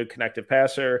really good connective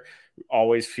passer,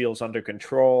 always feels under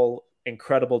control,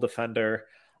 incredible defender.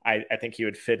 I think he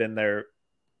would fit in there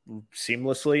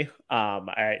seamlessly.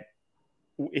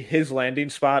 His landing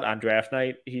spot on draft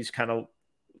night, he's kind of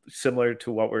similar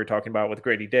to what we were talking about with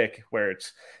Grady Dick, where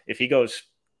it's if he goes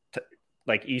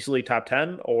easily top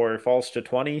 10 or falls to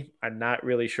 20, I'm not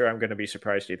really sure I'm going to be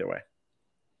surprised either way.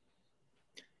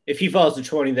 If he falls to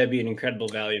 20, that'd be an incredible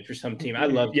value for some team. I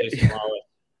love Cason Wallace.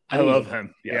 I love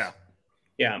him. Yes.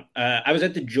 Yeah. I was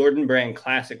at the Jordan Brand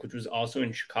Classic, which was also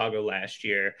in Chicago last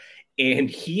year, and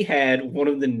he had one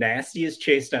of the nastiest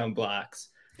chase down blocks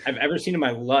I've ever seen in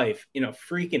my life in a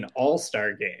freaking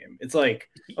all-star game. It's like,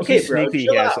 okay, bro,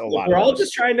 chill out. We're all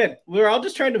just trying to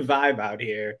vibe out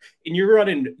here, and you're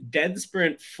running dead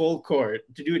sprint full court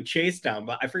to do a chase down.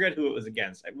 But I forget who it was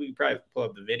against. We could probably pull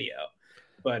up the video,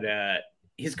 but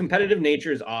his competitive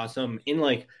nature is awesome. In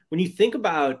when you think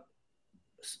about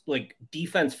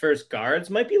defense first guards,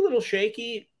 might be a little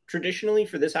shaky traditionally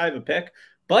for this high of a pick,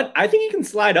 but I think he can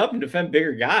slide up and defend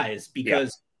bigger guys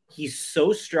because he's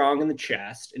so strong in the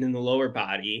chest and in the lower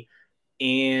body.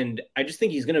 And I just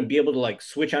think he's going to be able to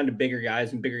switch on to bigger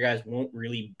guys, and bigger guys won't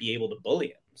really be able to bully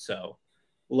him. So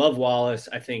love Wallace.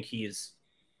 I think he's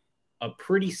a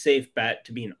pretty safe bet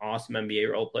to be an awesome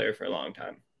NBA role player for a long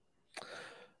time. All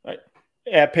right.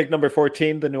 At pick number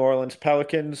 14, the New Orleans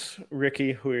Pelicans.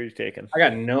 Ricky, who are you taking? I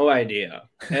got no idea.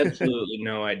 Absolutely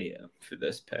no idea for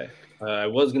this pick. I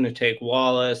was going to take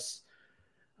Wallace.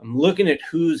 I'm looking at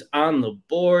who's on the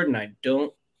board, and I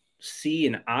don't see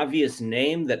an obvious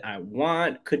name that I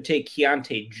want. Could take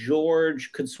Keontae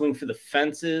George. Could swing for the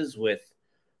fences with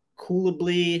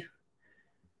Coulibaly.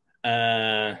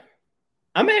 I'm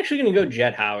actually going to go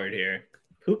Jet Howard here.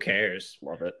 Who cares?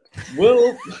 Love it.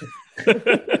 Will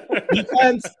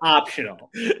defense optional.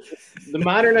 The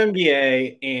modern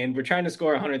NBA, and we're trying to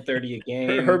score 130 a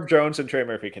game. Herb Jones and Trey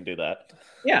Murphy can do that.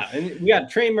 Yeah, and we got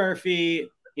Trey Murphy,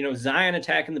 Zion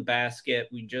attacking the basket.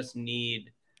 We just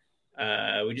need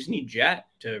Jet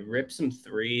to rip some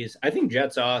threes. I think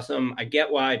Jet's awesome. I get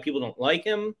why people don't like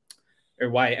him, or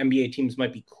why NBA teams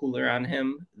might be cooler on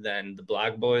him than the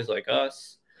blog boys like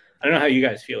us. I don't know how you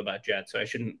guys feel about Jet, so I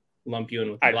shouldn't lump you in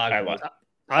with the blog boys.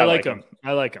 I like him.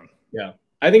 I like him. Yeah.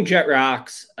 I think Jet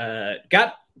rocks.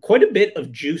 Got quite a bit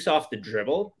of juice off the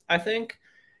dribble, I think.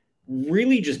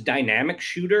 Really just dynamic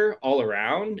shooter all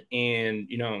around. And,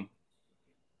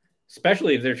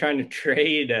 especially if they're trying to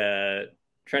trade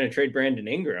Brandon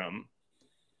Ingram,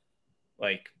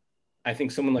 I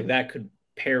think someone like that could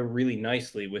pair really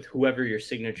nicely with whoever your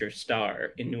signature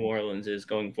star in New Orleans is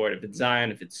going forward. If it's Zion,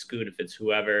 if it's Scoot, if it's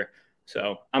whoever.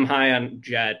 So I'm high on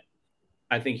Jet.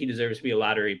 I think he deserves to be a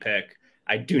lottery pick.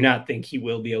 I do not think he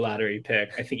will be a lottery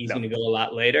pick. I think he's going to go a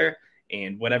lot later.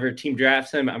 And whatever team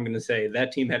drafts him, I'm going to say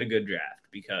that team had a good draft,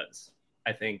 because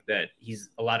I think that he's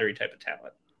a lottery type of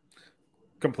talent.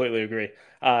 Completely agree.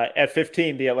 At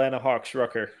 15, the Atlanta Hawks.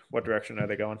 Rucker, what direction are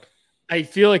they going? I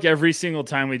feel like every single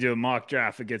time we do a mock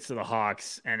draft, it gets to the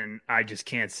Hawks, and I just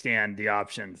can't stand the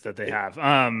options that they have.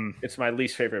 It's my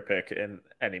least favorite pick in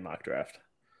any mock draft.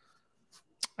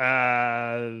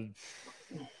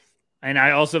 And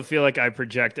I also feel like I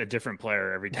project a different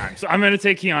player every time. So I'm going to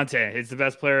take Keontae. It's the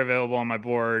best player available on my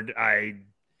board. I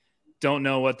don't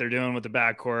know what they're doing with the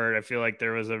backcourt. I feel like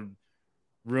there was a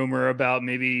rumor about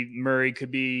maybe Murray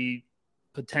could be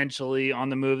potentially on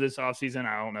the move this offseason.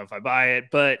 I don't know if I buy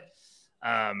it, but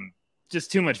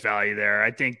just too much value there. I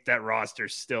think that roster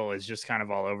still is just kind of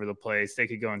all over the place. They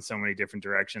could go in so many different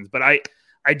directions. But I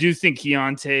do think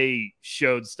Keontae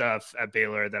showed stuff at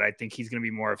Baylor that I think he's going to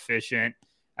be more efficient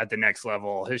at the next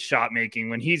level. His shot making,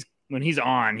 when he's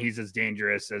on, he's as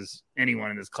dangerous as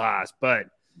anyone in this class, but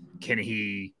can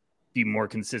he be more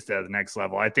consistent at the next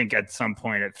level? I think at some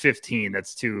point at 15,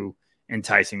 that's too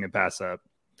enticing to pass up.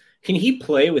 Can he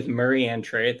play with Murray and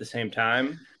Trey at the same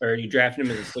time? Or are you drafting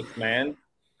him as a sixth man?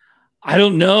 I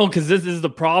don't know, because this is the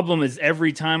problem, is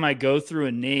every time I go through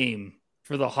a name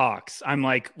for the Hawks, I'm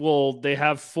like, well, they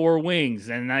have 4 wings,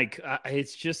 and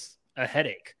it's just a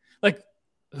headache.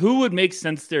 Who would make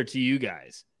sense there to you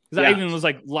guys? Because I even was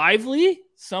Lively?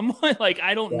 Someone?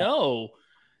 I don't know.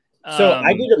 So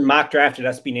I did a mock draft at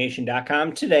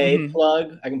SBNation.com today.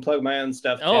 Mm-hmm. I can plug my own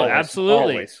stuff. Oh,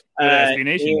 absolutely.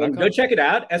 SBNation.com. Go check it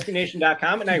out,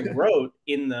 SBNation.com. And I wrote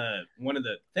in one of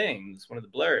the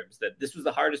blurbs, that this was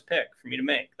the hardest pick for me to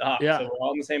make. The Hawks. Yeah. So we're all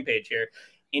on the same page here.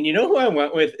 And you know who I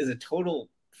went with is a total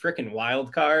freaking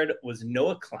wild card, was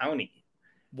Noah Clowney.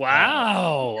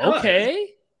 Wow. Okay.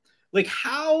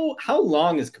 How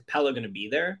long is Capella going to be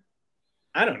there?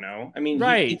 I don't know. I mean,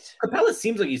 right. Capella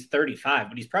seems like he's 35,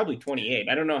 but he's probably 28.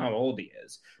 I don't know how old he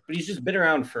is, but he's just been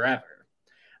around forever.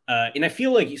 And I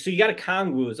feel like, so you got a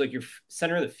Okongwu as your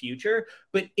center of the future,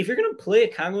 but if you're going to play a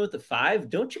Okongwu at the 5,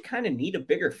 don't you kind of need a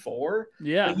bigger 4?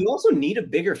 Yeah. You also need a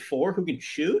bigger 4 who can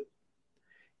shoot.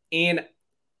 And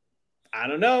I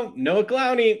don't know, Noah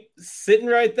Clowney sitting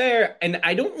right there. And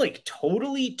I don't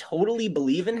totally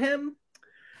believe in him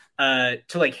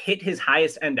to hit his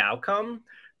highest end outcome.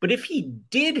 But if he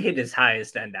did hit his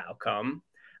highest end outcome,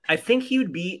 I think he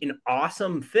would be an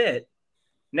awesome fit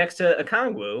next to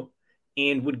Okongwu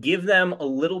and would give them a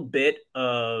little bit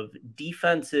of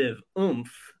defensive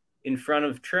oomph in front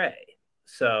of Trey.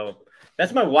 So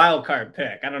that's my wild card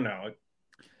pick. I don't know.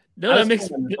 No,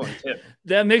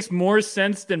 that makes more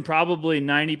sense than probably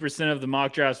 90% of the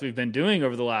mock drafts we've been doing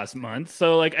over the last month.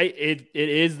 So it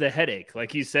is the headache.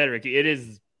 Like you said, Ricky, it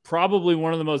is probably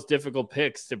one of the most difficult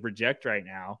picks to project right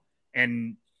now.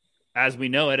 And as we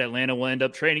know it, Atlanta will end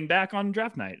up trading back on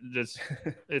draft night. It's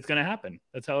going to happen.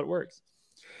 That's how it works.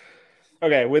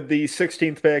 Okay, with the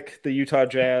 16th pick, the Utah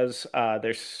Jazz,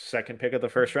 their second pick of the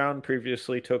first round,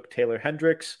 previously took Taylor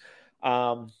Hendricks.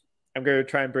 I'm going to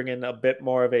try and bring in a bit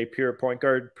more of a pure point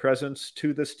guard presence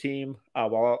to this team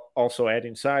while also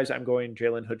adding size. I'm going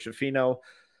Jalen Hood-Schifino.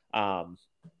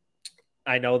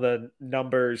 I know the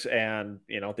numbers and,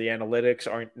 the analytics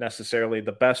aren't necessarily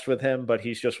the best with him, but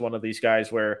he's just one of these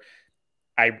guys where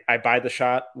I buy the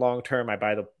shot long term. I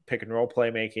buy the pick and roll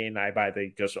playmaking. I buy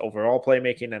the just overall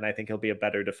playmaking, and I think he'll be a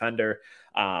better defender.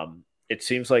 It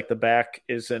seems like the back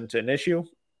isn't an issue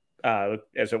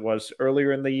as it was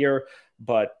earlier in the year,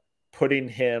 but putting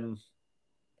him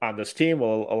on this team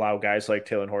will allow guys like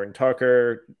Taylor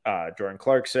Horton-Tucker, Jordan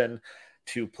Clarkson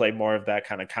to play more of that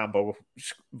kind of combo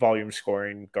volume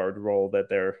scoring guard role that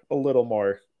they're a little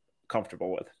more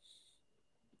comfortable with.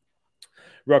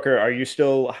 Rucker, are you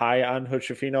still high on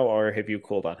Hood-Schifino, or have you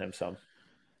cooled on him some?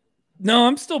 No,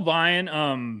 I'm still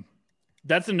buying.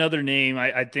 That's another name.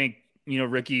 I think,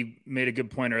 Ricky made a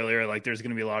good point earlier. Like, there's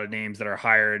going to be a lot of names that are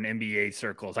higher in NBA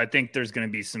circles. I think there's going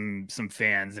to be some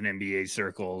fans in NBA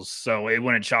circles. So it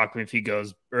wouldn't shock me if he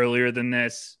goes earlier than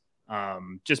this,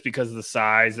 just because of the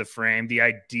size, the frame, the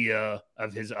idea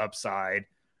of his upside.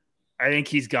 I think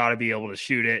he's got to be able to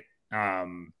shoot it.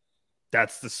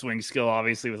 That's the swing skill,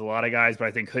 obviously, with a lot of guys. But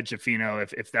I think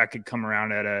Hood-Schifino, if that could come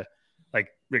around at a, like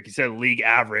Ricky said, league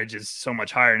average is so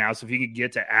much higher now. So if he could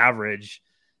get to average,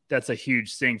 that's a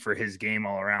huge thing for his game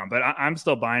all around. But I'm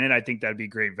still buying it. I think that'd be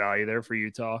great value there for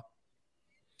Utah.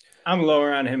 I'm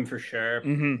lower on him for sure.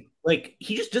 Mm-hmm. Like,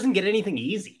 he just doesn't get anything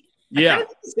easy. Yeah. I kind of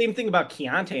think the same thing about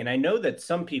Keontae, and I know that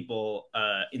some people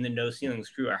in the No Ceilings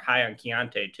crew are high on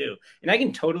Keontae too. And I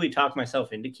can totally talk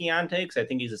myself into Keontae because I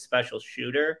think he's a special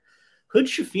shooter.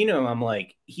 Hood-Schifino, I'm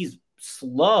like, he's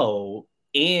slow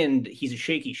and he's a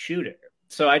shaky shooter.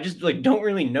 So I just don't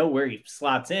really know where he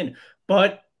slots in.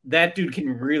 But that dude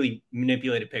can really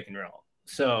manipulate a pick and roll.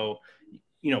 So,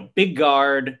 big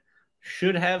guard,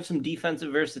 should have some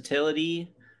defensive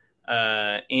versatility.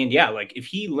 And yeah, if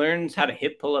he learns how to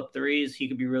hit pull-up threes, he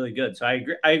could be really good. So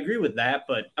I agree with that,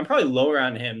 but I'm probably lower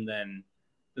on him than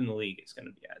the league is going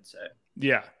to be, I'd say.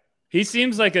 Yeah. He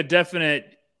seems like a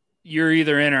definite, you're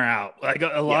either in or out. Like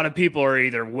a lot of people are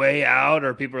either way out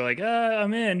or people are like,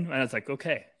 I'm in. And it's like,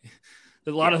 okay.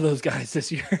 There's a lot of those guys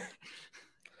this year.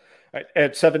 Right,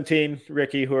 at 17,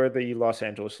 Ricky, who are the Los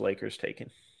Angeles Lakers taking?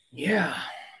 Yeah.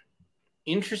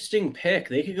 Interesting pick.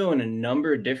 They could go in a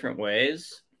number of different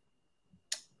ways.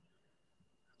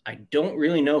 I don't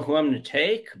really know who I'm going to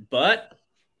take, but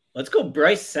let's go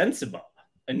Bryce Sensabaugh,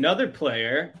 another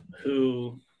player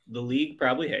who the league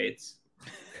probably hates.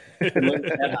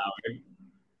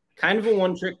 Kind of a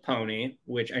one-trick pony,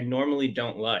 which I normally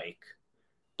don't like,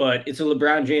 but it's a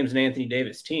LeBron James and Anthony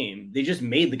Davis team. They just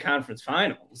made the conference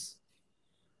finals,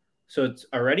 so it's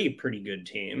already a pretty good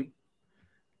team.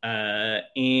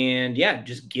 And yeah,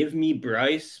 just give me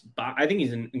Bryce. I think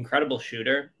he's an incredible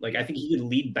shooter. I think he could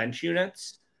lead bench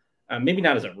units. Maybe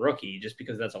not as a rookie, just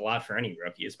because that's a lot for any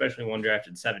rookie, especially one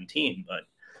drafted 17. But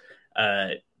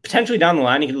potentially down the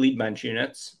line, he could lead bench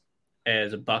units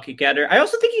as a bucket getter. I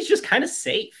also think he's just kind of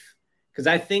safe because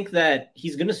I think that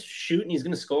he's going to shoot and he's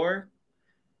going to score.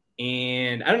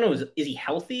 And I don't know, is he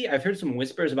healthy? I've heard some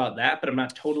whispers about that, but I'm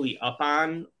not totally up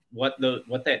on what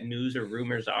that news or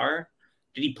rumors are.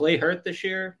 Did he play hurt this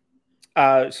year?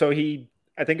 So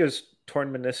I think it was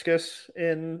torn meniscus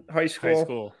in high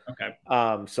school. Okay.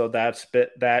 So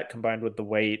that combined with the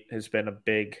weight has been a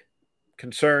big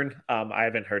concern. I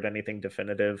haven't heard anything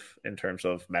definitive in terms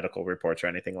of medical reports or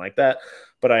anything like that,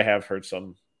 but I have heard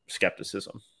some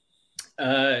skepticism.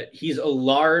 He's a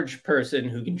large person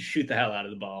who can shoot the hell out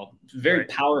of the ball. Very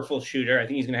powerful shooter. I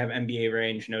think he's going to have NBA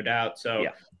range, no doubt. So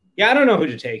yeah, I don't know who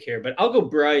to take here, but I'll go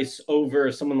Bryce over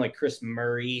someone like Chris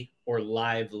Murray or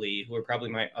Lively, who are probably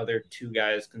my other two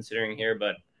guys considering here.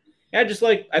 But yeah,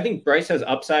 I think Bryce has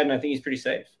upside, and I think he's pretty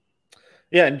safe.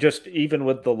 Yeah, and just even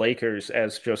with the Lakers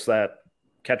as just that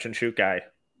catch and shoot guy,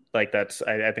 I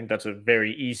think that's a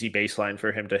very easy baseline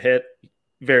for him to hit.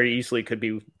 Very easily could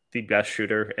be the best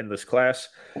shooter in this class.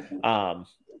 At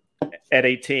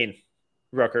 18,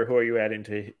 Rucker, who are you adding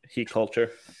to Heat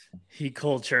culture? Heat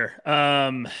culture.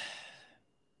 Gosh,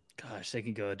 they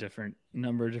can go a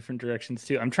number of different directions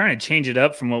too. I'm trying to change it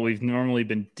up from what we've normally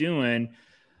been doing.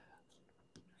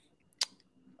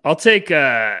 I'll take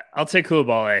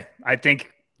Coulibaly. I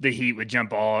think the Heat would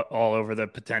jump all over the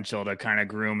potential to kind of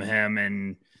groom him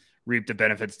and reap the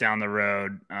benefits down the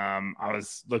road. I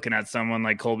was looking at someone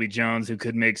like Colby Jones who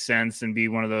could make sense and be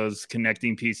one of those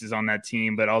connecting pieces on that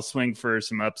team, but I'll swing for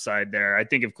some upside there. I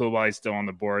think if Coulibaly's still on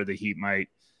the board, the Heat might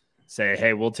say,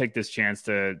 hey, we'll take this chance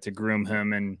to groom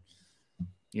him and,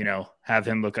 have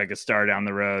him look like a star down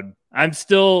the road. I'm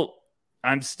still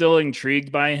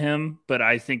intrigued by him, but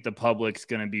I think the public's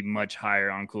going to be much higher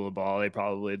on Coulibaly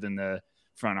probably than the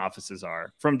front offices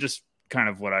are, from just kind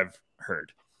of what I've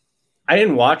heard. I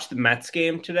didn't watch the Mets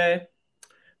game today,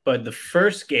 But the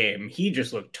first game, he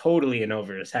just looked totally in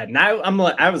over his head. And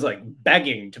I was like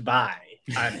begging to buy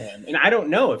on him. And I don't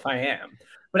know if I am.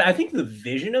 But I think the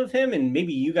vision of him, and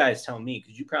maybe you guys tell me,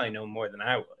 because you probably know more than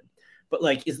I would. But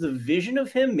like, is the vision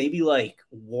of him maybe like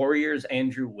Warriors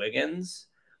Andrew Wiggins,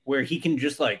 where he can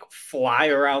just like fly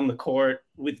around the court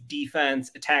with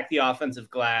defense, attack the offensive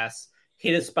glass,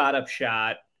 hit a spot up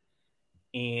shot,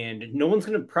 and no one's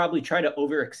going to probably try to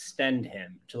overextend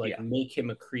him to like make him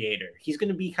a creator. He's going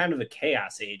to be kind of a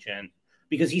chaos agent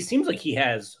because he seems like he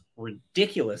has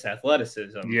ridiculous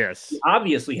athleticism. Yes. He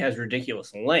obviously has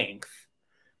ridiculous length.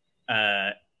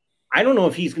 I don't know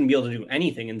if he's going to be able to do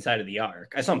anything inside of the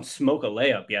arc. I saw him smoke a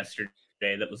layup yesterday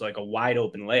that was like a wide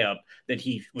open layup that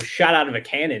he was shot out of a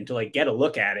cannon to like get a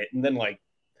look at it and then like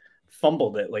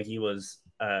fumbled it like he was,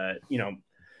 the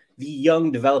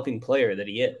young developing player that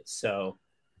he is. So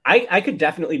I could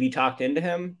definitely be talked into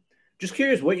him. Just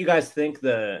curious what you guys think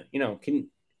do you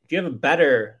have a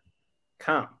better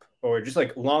comp or just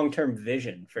like long-term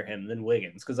vision for him than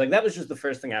Wiggins? Cause like that was just the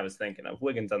first thing I was thinking of,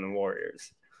 Wiggins on the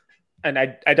Warriors. And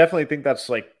I definitely think that's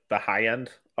like the high end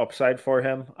upside for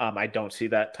him. I don't see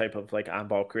that type of like on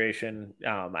ball creation.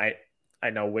 I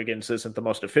know Wiggins isn't the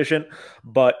most efficient,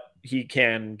 but he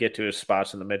can get to his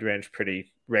spots in the mid range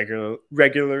pretty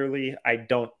regularly. I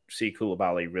don't see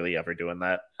Coulibaly really ever doing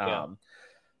that. Yeah.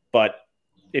 But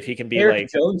if he can be Eric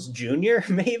like Jones Jr.,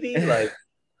 maybe like,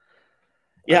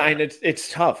 yeah, and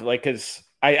it's tough. Like, cause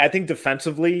I think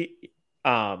defensively,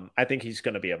 I think he's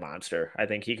going to be a monster. I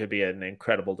think he could be an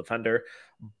incredible defender,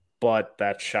 but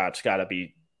that shot's got to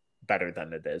be better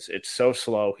than it is. It's so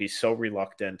slow. He's so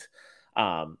reluctant.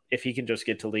 If he can just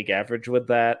get to league average with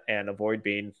that and avoid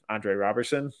being Andre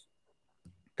Robertson,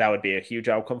 that would be a huge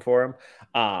outcome for him.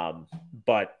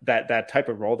 But that type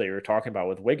of role that you were talking about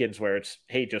with Wiggins, where it's,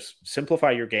 hey, just simplify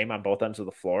your game on both ends of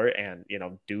the floor and,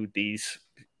 do these,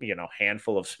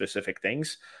 handful of specific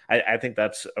things. I think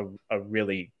that's a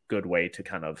really good way to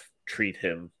kind of treat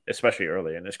him, especially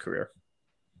early in his career.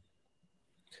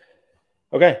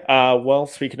 Okay. Well,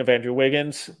 speaking of Andrew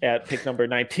Wiggins, at pick number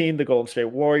 19, the Golden State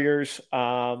Warriors.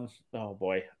 Oh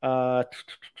boy. I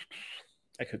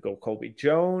could go Colby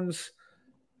Jones.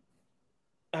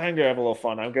 I'm gonna have a little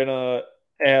fun. I'm gonna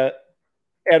add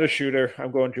a shooter.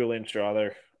 I'm going Julian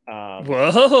Strawther.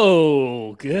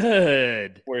 Whoa,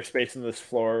 good. We're spacing this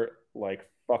floor like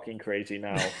fucking crazy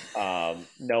now.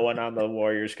 No one on the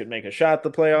Warriors could make a shot at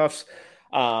the playoffs.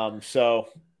 So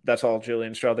that's all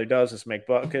Julian Strawther does is make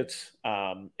buckets.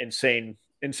 Insane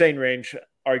range,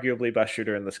 arguably best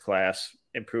shooter in this class,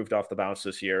 improved off the bounce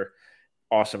this year.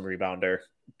 Awesome rebounder.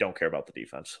 Don't care about the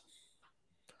defense.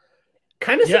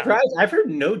 Kind of surprised. I've heard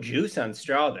no juice on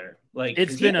Strawther. Like,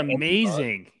 it's been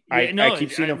amazing. I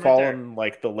keep seeing him fall in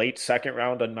like the late second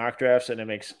round on mock drafts, and it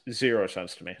makes zero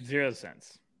sense to me. 0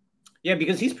 cents. Yeah,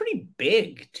 because he's pretty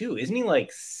big too, isn't he?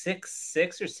 Like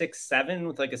 6'6" or 6'7"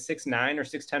 with like a 6'9" or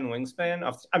 6'10"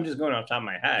 wingspan. I'm just going off the top of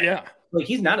my head. Yeah, like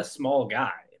he's not a small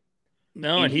guy.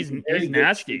 No, and he's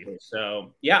nasty. Shooter.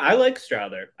 So yeah, I like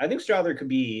Strawther. I think Strawther could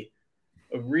be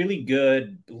a really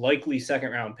good, likely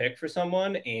second round pick for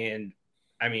someone. And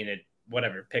I mean,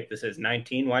 whatever pick this is,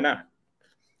 19, why not?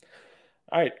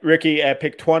 All right, Ricky, at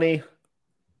pick 20,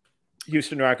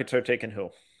 Houston Rockets are taking who?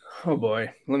 Oh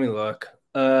boy, let me look.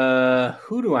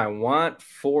 Who do I want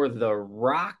for the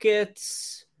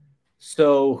Rockets?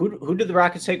 So who did the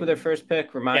Rockets take with their first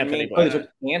pick? Remind me.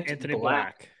 Anthony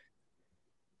Black.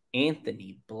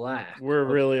 Anthony Black. We're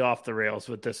really off the rails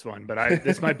with this one, but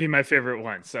this might be my favorite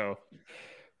one. So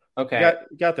okay,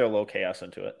 got their little chaos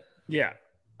into it. Yeah.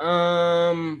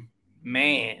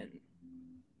 Man.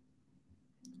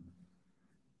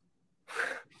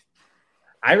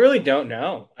 I really don't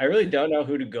know. I really don't know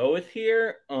who to go with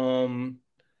here.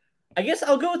 I guess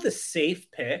I'll go with the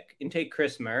safe pick and take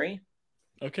Chris Murray.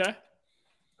 Okay.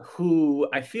 Who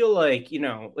I feel like,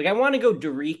 I want to go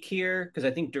Derek here because I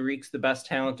think Derek's the best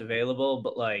talent available,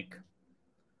 but like,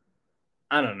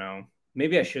 I don't know.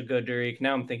 Maybe I should go Derek.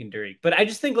 Now I'm thinking Derek. But I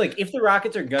just think like if the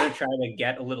Rockets are going to try to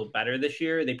get a little better this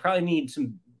year, they probably need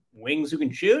some wings who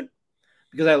can shoot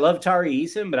because I love Tari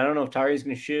Eason, but I don't know if Tari's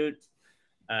going to shoot.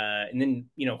 And then,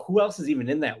 who else is even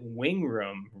in that wing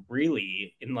room,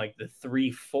 really, in like the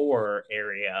 3-4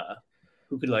 area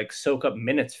who could like soak up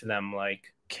minutes for them,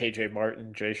 like KJ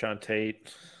Martin, Jayshawn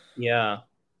Tate. Yeah.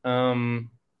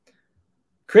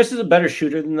 Chris is a better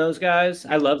shooter than those guys.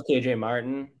 I love KJ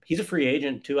Martin. He's a free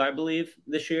agent too, I believe,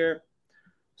 this year.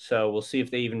 So we'll see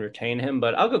if they even retain him,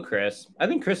 but I'll go Chris. I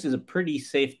think Chris is a pretty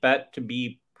safe bet to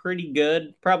be pretty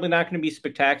good. Probably not going to be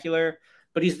spectacular,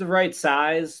 but he's the right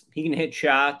size. He can hit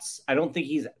shots. I don't think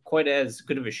he's quite as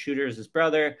good of a shooter as his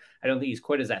brother. I don't think he's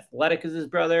quite as athletic as his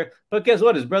brother. But guess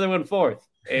what? His brother went fourth,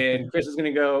 and Chris is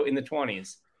going to go in the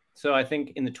 20s. So I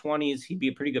think in the 20s, he'd be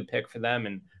a pretty good pick for them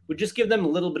and would just give them a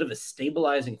little bit of a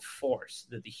stabilizing force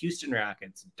that the Houston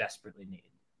Rockets desperately need.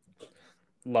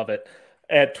 Love it.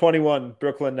 At 21,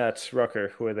 Brooklyn Nets, Rucker,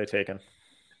 who are they taking?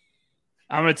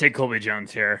 I'm going to take Colby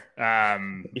Jones here.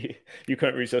 You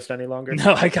couldn't resist any longer?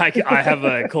 No, I have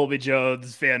a Colby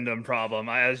Jones fandom problem.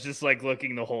 I was just like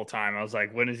looking the whole time. I was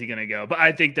like, when is he going to go? But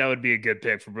I think that would be a good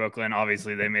pick for Brooklyn.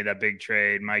 Obviously, they made that big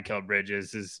trade. Mikal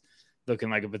Bridges is looking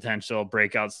like a potential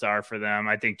breakout star for them.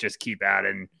 I think just keep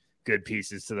adding good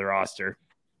pieces to the roster.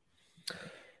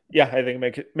 Yeah, I think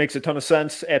it makes a ton of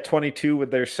sense. At 22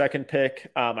 with their second pick,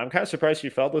 I'm kind of surprised you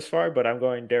fell this far, but I'm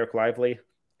going Derek Lively.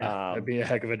 That'd be a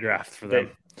heck of a draft for them.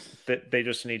 They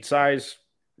just need size,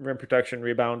 rim protection,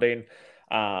 rebounding.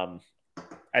 I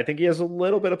think he has a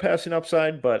little bit of passing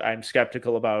upside, but I'm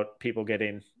skeptical about people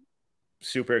getting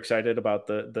super excited about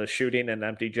the shooting and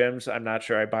empty gyms. I'm not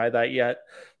sure I buy that yet.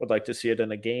 Would like to see it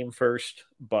in a game first,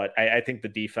 but I think the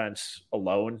defense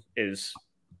alone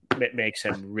makes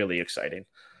him really exciting.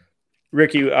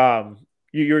 Rick, you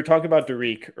were talking about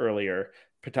Derek earlier,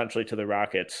 potentially to the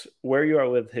Rockets. Where you are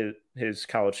with his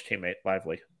college teammate,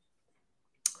 Lively?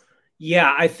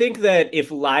 Yeah, I think that if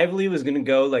Lively was going to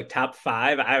go like top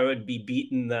 5, I would be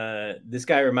beating this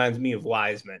guy reminds me of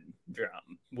Wiseman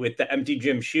drum with the empty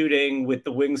gym shooting, with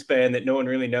the wingspan that no one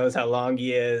really knows how long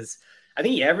he is. I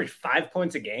think he averaged 5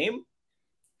 points a game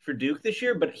for Duke this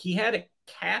year, but he had a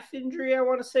calf injury, I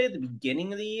want to say, at the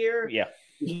beginning of the year. Yeah.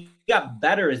 He got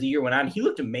better as the year went on. He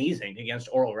looked amazing against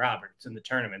Oral Roberts in the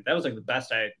tournament. That was like the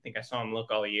best I think I saw him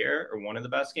look all year, or one of the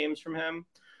best games from him.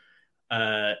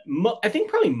 I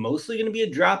think probably mostly going to be a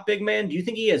drop big man. Do you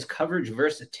think he has coverage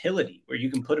versatility where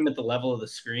you can put him at the level of the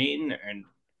screen? And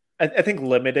I think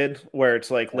limited, where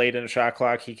it's like late in the shot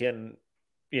clock, he can,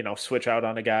 switch out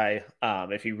on a guy.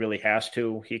 If he really has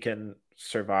to, he can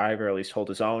survive or at least hold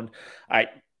his own. I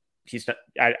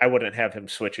wouldn't have him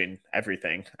switching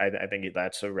everything. I think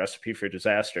that's a recipe for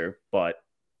disaster, but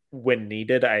when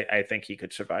needed, I think he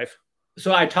could survive.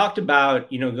 So I talked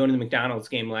about, going to the McDonald's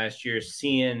game last year,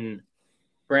 seeing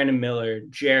Brandon Miller,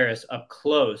 Jarris up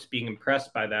close, being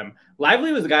impressed by them.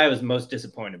 Lively was the guy I was most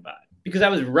disappointed by because I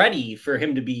was ready for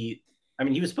him to be,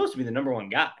 he was supposed to be the number one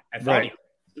guy. I thought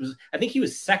I think he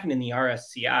was second in the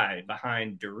RSCI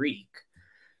behind Derek.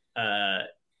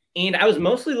 And I was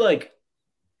mostly like,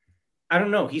 I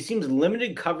don't know. He seems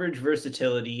limited coverage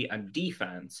versatility on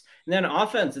defense. And then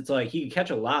offense, it's like he could catch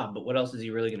a lob, but what else is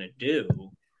he really going to do?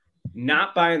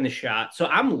 Not buying the shot. So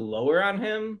I'm lower on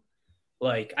him.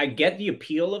 Like, I get the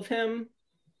appeal of him,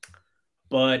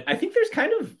 but I think there's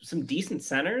kind of some decent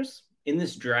centers in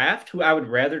this draft who I would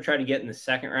rather try to get in the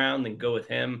second round than go with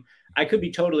him. I could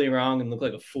be totally wrong and look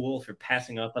like a fool for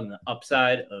passing up on the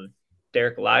upside of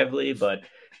Derek Lively, but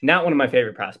not one of my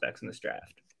favorite prospects in this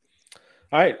draft.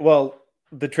 All right. Well,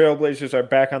 the Trailblazers are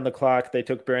back on the clock. They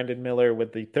took Brandon Miller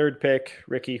with the 3rd pick.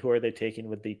 Ricky, who are they taking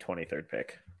with the 23rd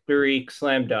pick? Derek,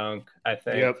 slam dunk, I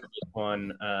think. Yep. For this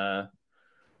one.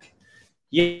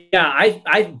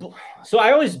 So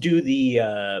I always do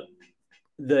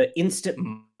the instant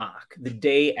mock the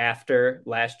day after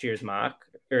last year's mock,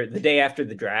 or the day after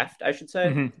the draft, I should say.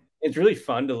 Mm-hmm. It's really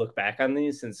fun to look back on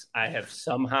these since I have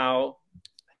somehow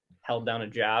held down a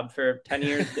job for 10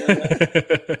 years.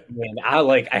 And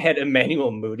I had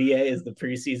Emmanuel Mudiay as the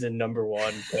preseason number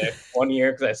 1 pick one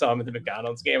year because I saw him at the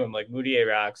McDonald's game. I'm like, Mudiay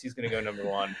rocks. He's going to go number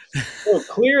 1. So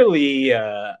clearly,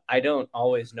 I don't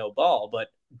always know ball, but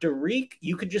Derek,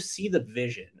 you could just see the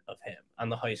vision of him on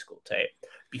the high school tape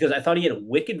because I thought he had a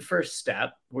wicked first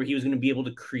step where he was going to be able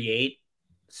to create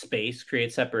space,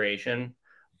 create separation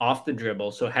off the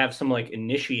dribble. So have some like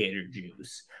initiator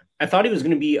juice. I thought he was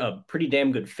going to be a pretty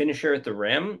damn good finisher at the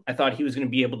rim. I thought he was going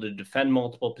to be able to defend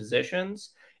multiple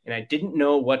positions. And I didn't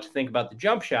know what to think about the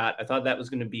jump shot. I thought that was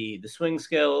going to be the swing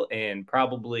skill and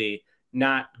probably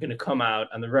not going to come out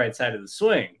on the right side of the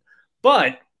swing.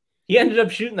 But he ended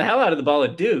up shooting the hell out of the ball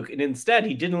at Duke. And instead,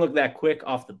 he didn't look that quick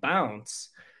off the bounce.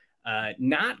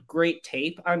 Not great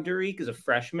tape on Derek as a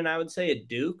freshman, I would say, at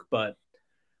Duke. But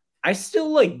I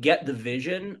still get the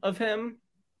vision of him.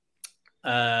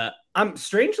 I'm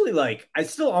strangely I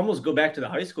still almost go back to the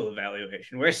high school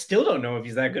evaluation where I still don't know if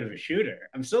he's that good of a shooter.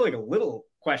 I'm still a little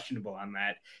questionable on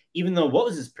that, even though what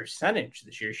was his percentage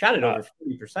this year? He shot it over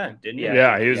 40%, didn't he?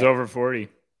 Yeah, he was over 40.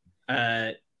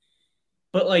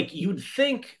 But you'd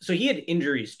think, so he had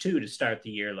injuries too to start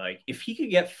the year. If he could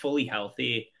get fully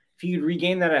healthy, if he could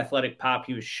regain that athletic pop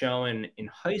he was showing in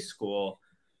high school,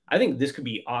 I think this could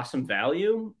be awesome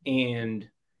value. And,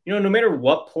 no matter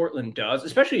what Portland does,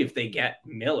 especially if they get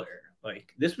Miller,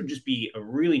 like this would just be a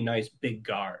really nice big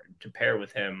guard to pair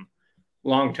with him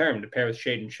long term, to pair with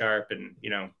Shaedon Sharpe and,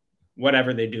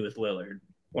 whatever they do with Lillard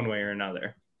one way or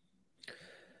another.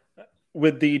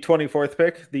 With the 24th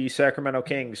pick, the Sacramento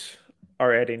Kings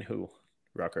are adding who,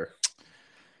 Rucker?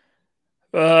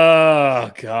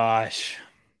 Oh, gosh.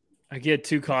 I get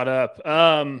too caught up.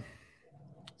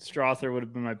 Strother would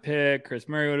have been my pick. Chris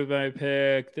Murray would have been my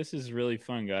pick. This is really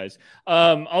fun, guys.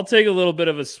 I'll take a little bit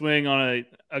of a swing on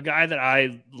a guy that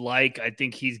I like. I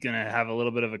think he's going to have a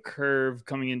little bit of a curve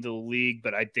coming into the league,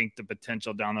 but I think the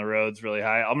potential down the road is really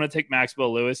high. I'm going to take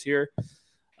Maxwell Lewis here.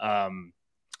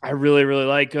 I really, really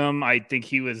like him. I think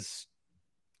he was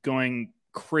going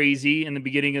crazy in the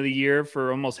beginning of the year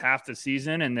for almost half the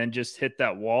season and then just hit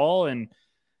that wall and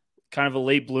kind of a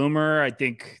late bloomer. I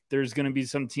think there's going to be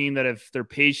some team that if they're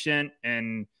patient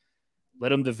and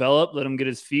let him develop, let him get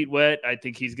his feet wet, I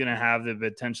think he's going to have the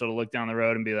potential to look down the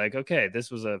road and be like, okay,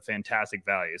 this was a fantastic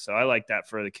value. So I like that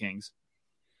for the Kings.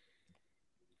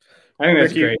 I think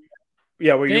that's great.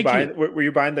 Yeah. Were you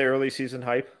buying the early season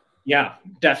hype? Yeah,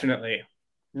 definitely.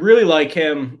 Really like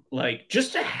him. Like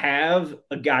just to have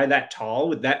a guy that tall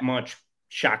with that much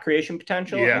shot creation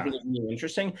potential, I think it's really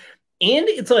interesting. And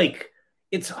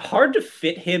it's hard to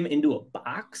fit him into a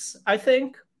box, I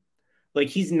think. Like,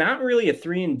 he's not really a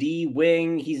 3-and-D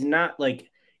wing. He's not,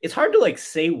 it's hard to,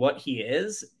 say what he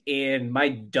is. And my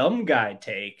dumb guy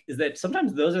take is that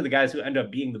sometimes those are the guys who end up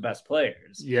being the best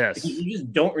players. Yes. You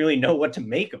just don't really know what to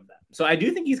make of them. So I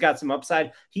do think he's got some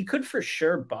upside. He could for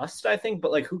sure bust, I think.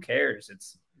 But, who cares?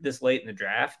 It's this late in the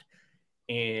draft.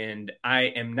 And I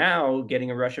am now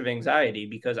getting a rush of anxiety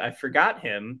because I forgot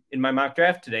him in my mock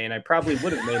draft today, and I probably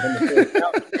would have made him the first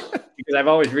round because I've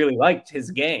always really liked his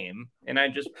game, and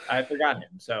I forgot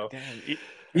him. So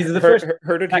he's the first.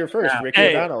 Heard it here first. Ricky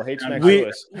O'Donnell hates Max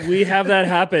Lewis. We have that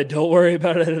happen. Don't worry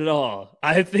about it at all.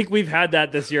 I think we've had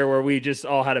that this year where we just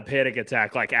all had a panic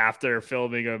attack, after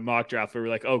filming a mock draft, where we're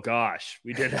like, "Oh gosh,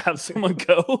 we did have someone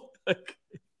go."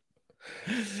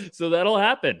 So that'll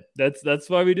happen. That's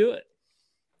why we do it.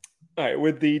 All right,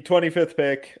 with the 25th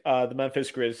pick, the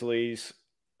Memphis Grizzlies,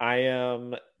 I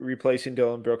am replacing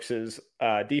Dylan Brooks's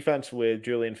defense with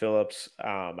Julian Phillips.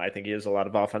 I think he has a lot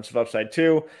of offensive upside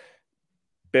too.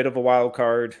 Bit of a wild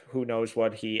card. Who knows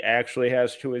what he actually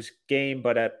has to his game,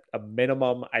 but at a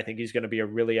minimum, I think he's going to be a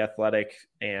really athletic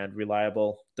and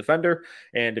reliable defender.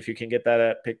 And if you can get that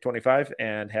at pick 25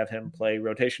 and have him play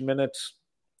rotation minutes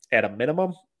at a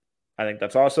minimum, I think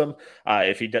that's awesome.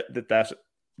 If he that's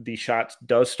the shots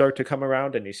does start to come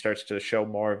around and he starts to show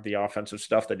more of the offensive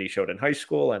stuff that he showed in high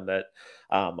school and that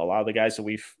a lot of the guys that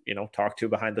we've, talked to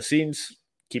behind the scenes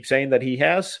keep saying that he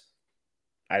has,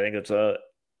 I think it's a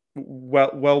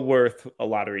well worth a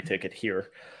lottery ticket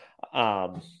here.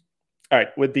 All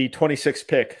right. With the 26th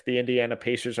pick, the Indiana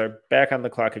Pacers are back on the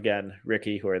clock again.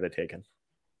 Ricky, who are they taking?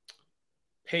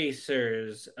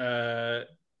 Pacers. So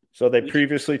they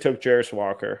previously took Jarris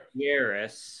Walker.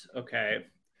 Okay.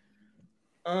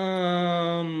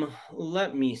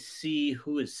 Let me see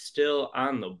who is still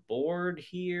on the board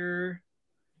here.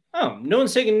 Oh, no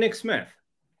one's taking Nick Smith.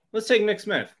 Let's take Nick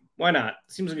Smith. Why not?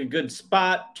 Seems like a good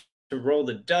spot to roll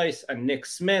the dice on Nick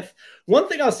Smith. One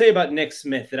thing I'll say about Nick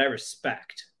Smith that I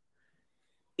respect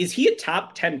is he a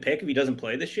top 10 pick if he doesn't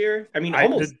play this year? I mean,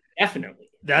 almost definitely.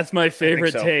 That's my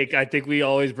favorite take. I think we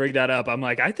always bring that up. I'm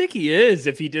like, I think he is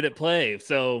if he didn't play.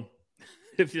 So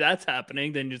if that's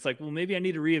happening, then it's like, well, maybe I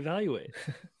need to reevaluate.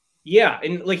 Yeah,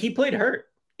 and he played hurt,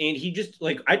 and he just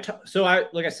like I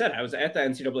said, I was at the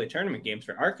NCAA tournament games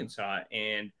for Arkansas,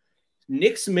 and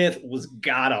Nick Smith was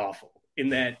god awful in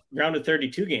that round of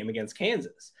 32 game against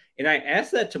Kansas. And I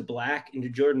asked that to Black and to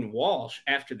Jordan Walsh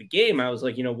after the game. I was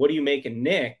like, what do you make of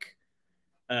Nick?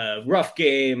 Rough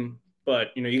game,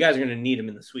 but you guys are going to need him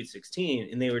in the Sweet 16.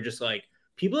 And they were just like,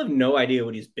 people have no idea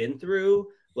what he's been through.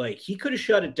 He could have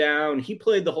shut it down. He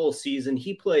played the whole season.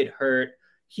 He played hurt.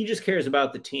 He just cares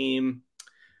about the team.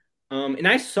 And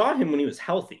I saw him when he was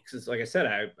healthy. Because like I said,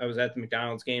 I was at the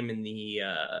McDonald's game in the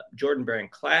Jordan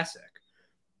Brand Classic.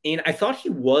 And I thought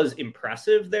he was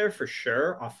impressive there for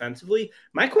sure, offensively.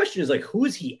 My question is, who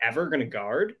is he ever going to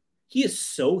guard? He is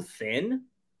so thin.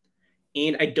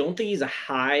 And I don't think he's a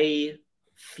high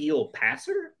field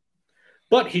passer.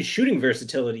 But his shooting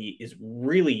versatility is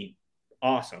really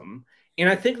awesome. And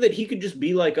I think that he could just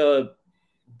be like a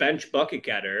bench bucket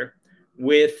getter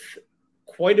with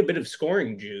quite a bit of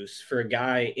scoring juice for a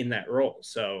guy in that role.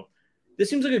 So this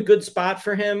seems like a good spot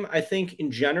for him, I think, in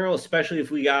general, especially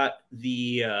if we got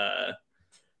the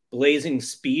blazing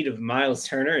speed of Miles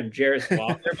Turner and Jarris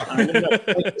Walker behind him. Like,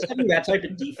 just having that type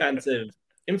of defensive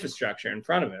infrastructure in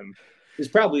front of him is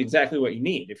probably exactly what you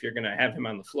need if you're going to have him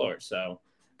on the floor. So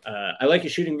I like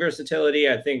his shooting versatility.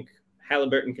 I think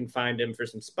Halliburton can find him for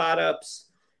some spot ups.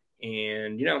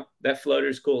 And, you know, that floater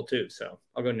is cool too. So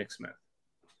I'll go Nick Smith.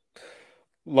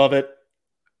 Love it.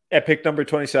 At pick number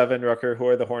 27, Rucker, who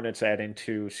are the Hornets adding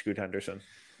to Scoot Henderson?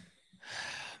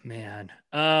 Man.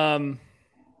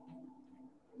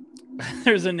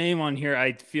 There's a name on here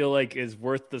I feel like is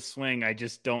worth the swing. I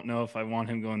just don't know if I want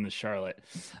him going to Charlotte.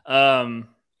 Why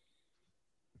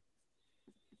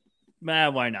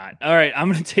not? All right,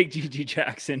 I'm going to take GG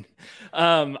Jackson.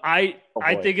 I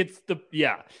think it's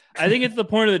the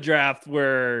point of the draft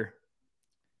where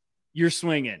you're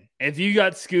swinging. If you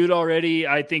got Scoot already,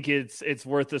 I think it's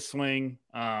worth a swing.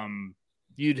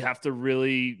 You'd have to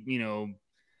really,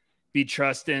 be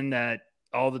trusting that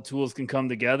all the tools can come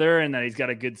together and that he's got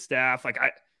a good staff. Like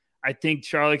I think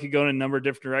Charlotte could go in a number of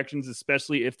different directions,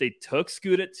 especially if they took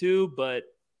Scoot at 2, but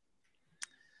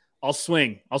I'll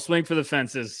swing for the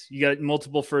fences. You got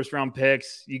multiple first round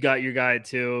picks. You got your guy at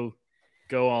 2,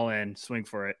 go all in, swing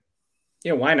for it.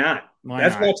 Yeah. Why not?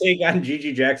 That's my take on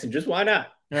GG Jackson. Just why not?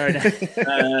 All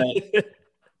right.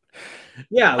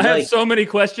 Yeah, I have so many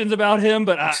questions about him,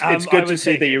 but it's good to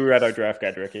see that you read our draft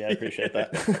guide, Ricky. I appreciate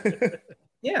that.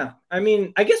 Yeah, I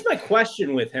mean, I guess my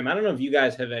question with him, I don't know if you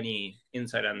guys have any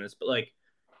insight on this, but like,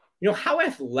 how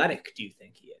athletic do you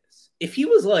think he is? If he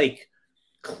was like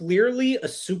clearly a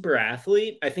super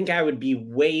athlete, I think I would be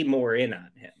way more in on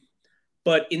him.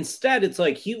 But instead, it's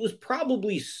like he was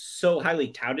probably so highly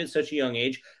touted at such a young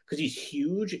age because he's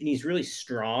huge and he's really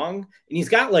strong and he's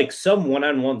got like some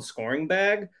one-on-one scoring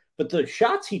bag. But the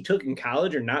shots he took in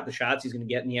college are not the shots he's going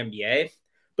to get in the NBA.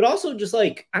 But also just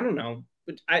like, I don't know.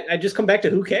 But I just come back to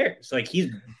who cares? Like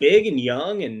he's big and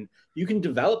young and you can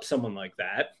develop someone like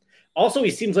that. Also,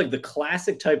 he seems like the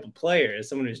classic type of player as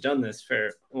someone who's done this for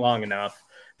long enough.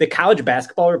 The college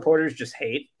basketball reporters just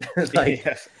hate.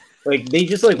 Like they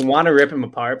just like want to rip him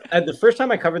apart. The first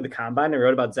time I covered the combine, I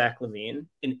wrote about Zach LaVine.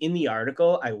 And in the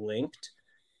article, I linked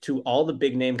to all the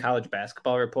big name college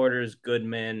basketball reporters,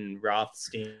 Goodman,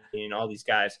 Rothstein, all these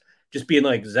guys, just being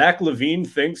like, Zach LaVine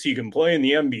thinks he can play in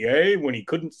the NBA when he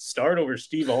couldn't start over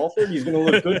Steve Alford. He's going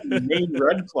to look good in the Maine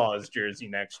Red Claws jersey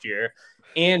next year.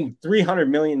 And $300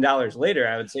 million later,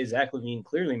 I would say Zach LaVine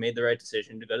clearly made the right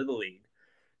decision to go to the league.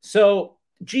 So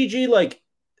GG, like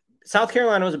South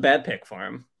Carolina was a bad pick for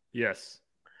him. Yes.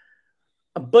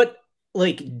 But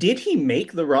like, did he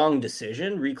make the wrong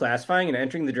decision reclassifying and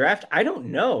entering the draft? I don't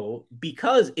know,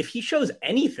 because if he shows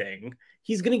anything,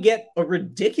 he's going to get a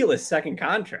ridiculous second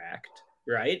contract,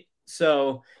 right?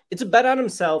 So it's a bet on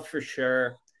himself for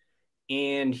sure.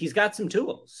 And he's got some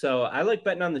tools. So I like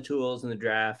betting on the tools in the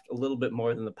draft a little bit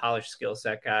more than the polished skill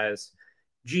set guys.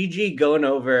 GG going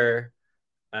over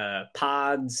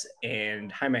Pods and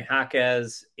Jaime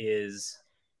Jaquez is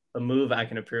a move I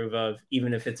can approve of,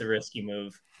 even if it's a risky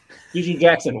move. GG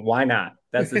Jackson, why not?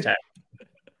 That's the tag.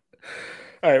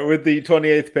 All right, with the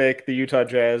 28th pick, the Utah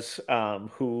Jazz,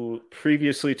 who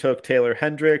previously took Taylor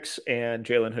Hendricks and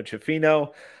Jalen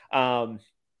Hood-Schifino.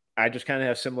 I just kind of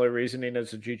have similar reasoning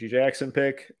as the GG Jackson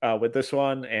pick with this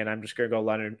one, and I'm just going to go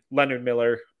Leonard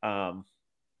Miller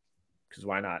because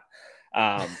why not?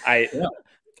 I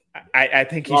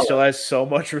think he still has so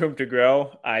much room to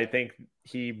grow. I think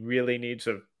he really needs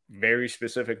a very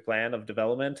specific plan of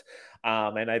development.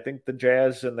 And I think the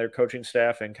Jazz and their coaching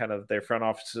staff and kind of their front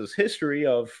office's history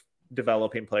of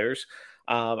developing players,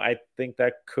 I think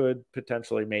that could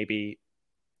potentially maybe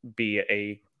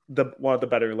be one of the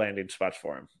better landing spots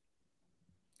for him.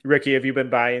 Ricky, have you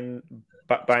been buying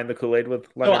the Kool-Aid with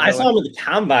Leonard Miller? I saw him at the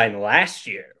combine last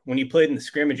year when he played in the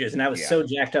scrimmages, and I was so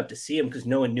jacked up to see him because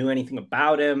no one knew anything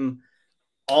about him.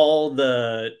 All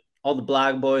the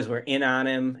blog boys were in on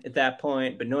him at that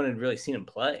point, but no one had really seen him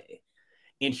play.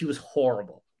 And he was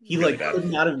horrible. He really could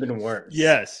not have been worse.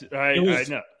 Yes, I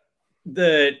know.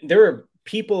 There were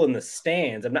people in the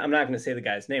stands. I'm not going to say the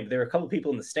guy's name, but there were a couple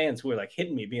people in the stands who were like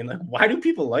hitting me, being like, "Why do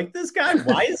people like this guy?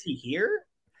 Why is he here?"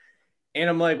 And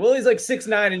I'm like, "Well, he's like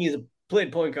 6'9" and he's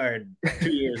played point guard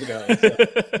 2 years ago." So,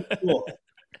 cool.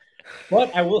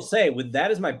 But I will say, with that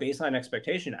as my baseline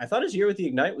expectation, I thought his year with the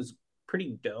Ignite was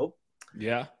pretty dope.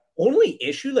 Yeah. Only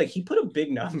issue, like he put up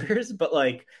big numbers, but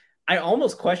like I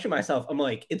almost question myself. I'm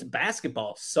like, it's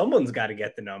basketball. Someone's got to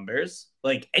get the numbers.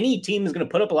 Like any team is going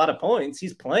to put up a lot of points.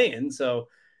 He's playing, so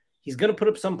he's going to put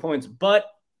up some points. But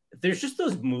there's just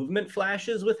those movement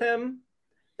flashes with him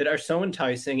that are so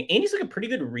enticing. And he's like a pretty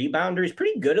good rebounder. He's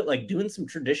pretty good at like doing some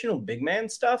traditional big man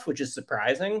stuff, which is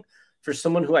surprising for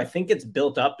someone who I think gets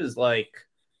built up as like,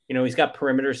 He's got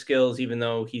perimeter skills, even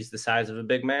though he's the size of a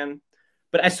big man.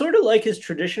 But I sort of like his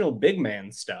traditional big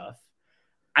man stuff.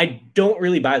 I don't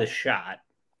really buy the shot.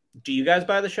 Do you guys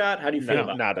buy the shot? How do you feel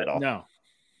about it? Not at all. No.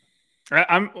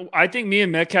 I think me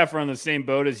and Metcalf are on the same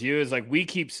boat as you. Is like we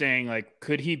keep saying, like,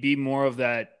 could he be more of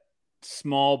that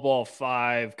small ball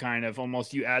 5 kind of,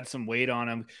 almost you add some weight on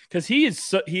him, because he is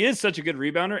such a good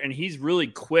rebounder, and he's really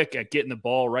quick at getting the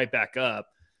ball right back up.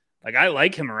 Like, I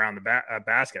like him around the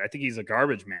basket. I think he's a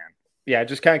garbage man. Yeah,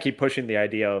 just kind of keep pushing the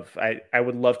idea of I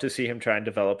would love to see him try and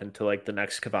develop into like the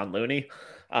next Kevon Looney.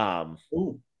 But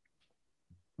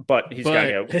he's got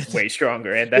to get way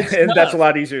stronger, and that's a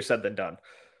lot easier said than done.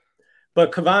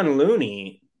 But Kevon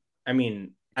Looney, I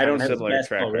mean, I don't have the similar track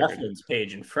basketball reference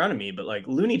page in front of me, but like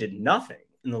Looney did nothing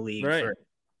in the league for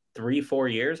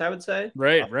 3-4 years, I would say.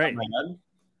 Right.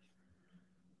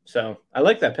 So I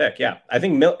like that pick. Yeah, I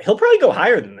think he'll probably go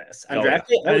higher than this. I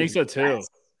think so too.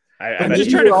 I'm just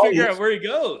trying to figure out where he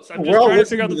goes. I'm just trying to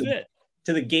figure out the fit.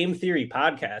 To the Game Theory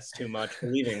podcast too much,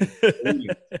 believing.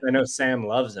 I know Sam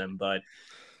loves him, but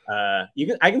I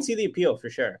can see the appeal for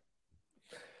sure.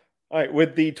 All right,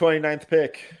 with the 29th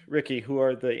pick, Ricky, who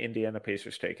are the Indiana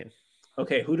Pacers taking?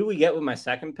 Okay, who do we get with my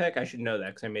second pick? I should know that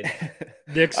because I made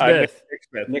Nick Smith.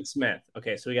 Nick Smith.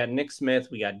 Okay, so we got Nick Smith.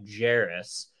 We got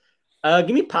Jarris. Give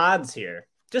me Pods here.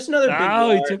 Just another big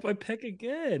guard. He took my pick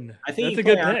again. I think that's a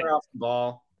good pick. Off the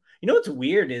ball. You know what's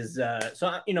weird is,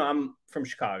 I'm from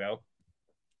Chicago,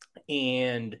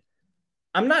 and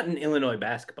I'm not an Illinois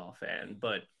basketball fan,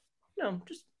 but,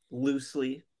 just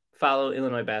loosely follow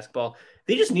Illinois basketball.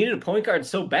 They just needed a point guard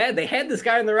so bad. They had this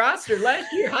guy on the roster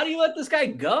last year. How do you let this guy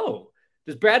go?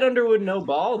 Does Brad Underwood know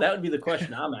ball? That would be the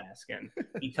question I'm asking.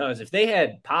 Because if they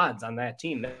had Pods on that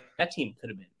team, that team could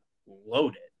have been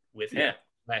loaded with him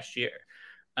last year.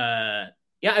 I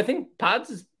think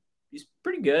Pods he's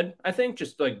pretty good. I think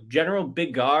just like general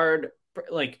big guard,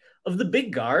 like of the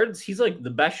big guards, he's like the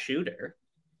best shooter.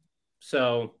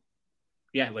 So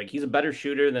like he's a better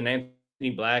shooter than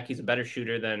Anthony Black. He's a better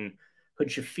shooter than Hood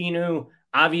Schifino.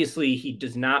 Obviously, he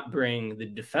does not bring the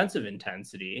defensive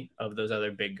intensity of those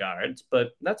other big guards,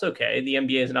 but that's okay. The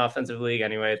NBA is an offensive league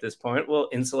anyway at this point. We'll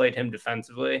insulate him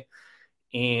defensively.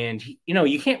 And,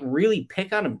 you can't really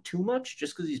pick on him too much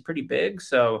just because he's pretty big.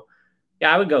 So,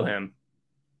 I would go him.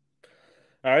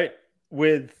 All right.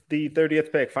 With the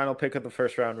 30th pick, final pick of the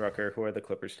first round, Rucker, who are the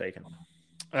Clippers taking?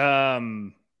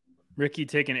 Ricky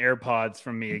taking AirPods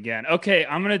from me again. Okay,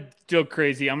 I'm going to go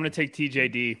crazy. I'm going to take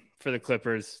TJD for the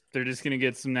Clippers. They're just going to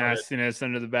get some nastiness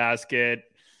under the basket.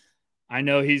 I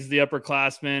know he's the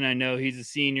upperclassman. I know he's a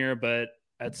senior, but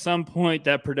at some point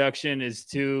that production is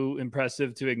too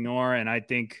impressive to ignore. And I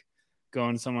think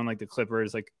going to someone like the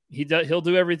Clippers, like he'll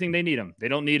do everything they need him. They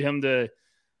don't need him to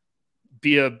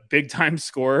be a big time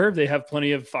scorer. They have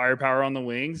plenty of firepower on the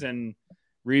wings and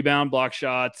rebound, block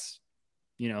shots,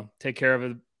 take care of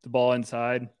the ball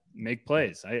inside, make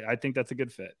plays. I think that's a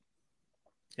good fit.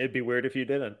 It'd be weird if you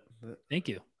didn't. Thank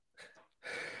you.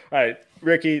 All right,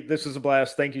 Ricky, this was a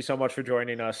blast. Thank you so much for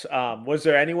joining us. Was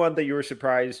there anyone that you were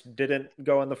surprised didn't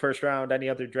go in the first round? Any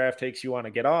other draft takes you want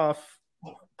to get off?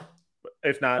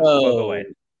 If not, we'll go away.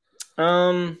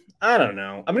 I don't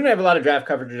know. I'm going to have a lot of draft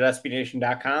coverage at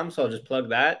SBNation.com, so I'll just plug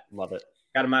that. Love it.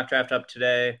 Got a mock draft up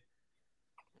today.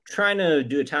 Trying to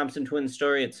do a Thompson Twins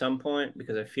story at some point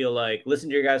because I feel like listened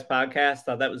to your guys' podcast,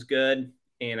 thought that was good,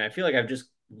 and I feel like I've just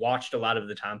watched a lot of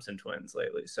the Thompson Twins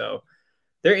lately. So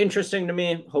they're interesting to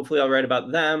me. Hopefully I'll write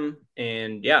about them.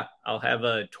 And I'll have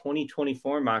a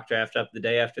 2024 mock draft up the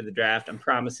day after the draft. I'm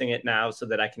promising it now so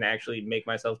that I can actually make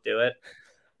myself do it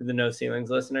for the No Ceilings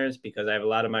listeners because I have a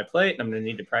lot on my plate and I'm going to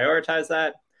need to prioritize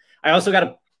that. I also got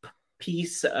a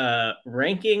piece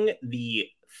ranking the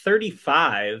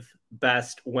 35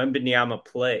 best Wembanyama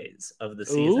plays of the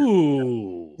season.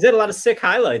 Ooh. He's had a lot of sick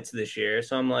highlights this year.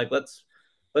 So I'm like, let's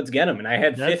get him. And I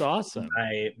had 50. That's awesome.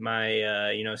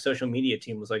 My social media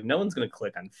team was like, no one's going to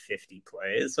click on 50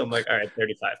 plays. So I'm like, all right,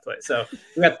 35 plays. So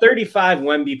we got 35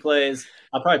 Wemby plays.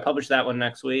 I'll probably publish that one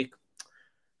next week.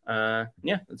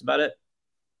 That's about it.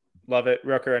 Love it.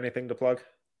 Rucker, anything to plug?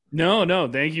 No.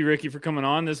 Thank you, Ricky, for coming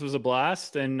on. This was a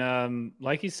blast. And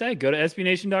like you said, go to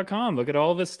SBNation.com. Look at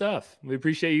all of this stuff. We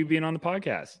appreciate you being on the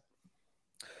podcast.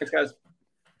 Thanks, guys.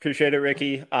 Appreciate it,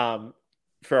 Ricky.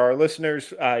 For our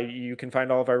listeners, you can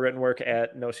find all of our written work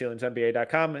at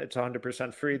NoCeilingsNBA.com. It's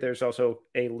 100% free. There's also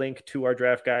a link to our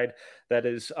draft guide that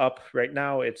is up right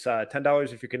now. It's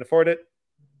 $10 if you can afford it.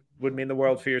 Would mean the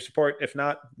world for your support. If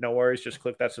not, no worries. Just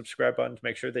click that subscribe button to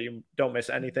make sure that you don't miss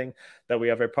anything that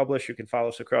we ever publish. You can follow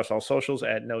us across all socials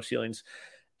at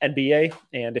NoCeilingsNBA.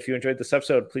 And if you enjoyed this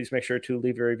episode, please make sure to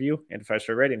leave a review and a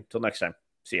 5-star rating. Until next time,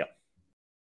 see ya.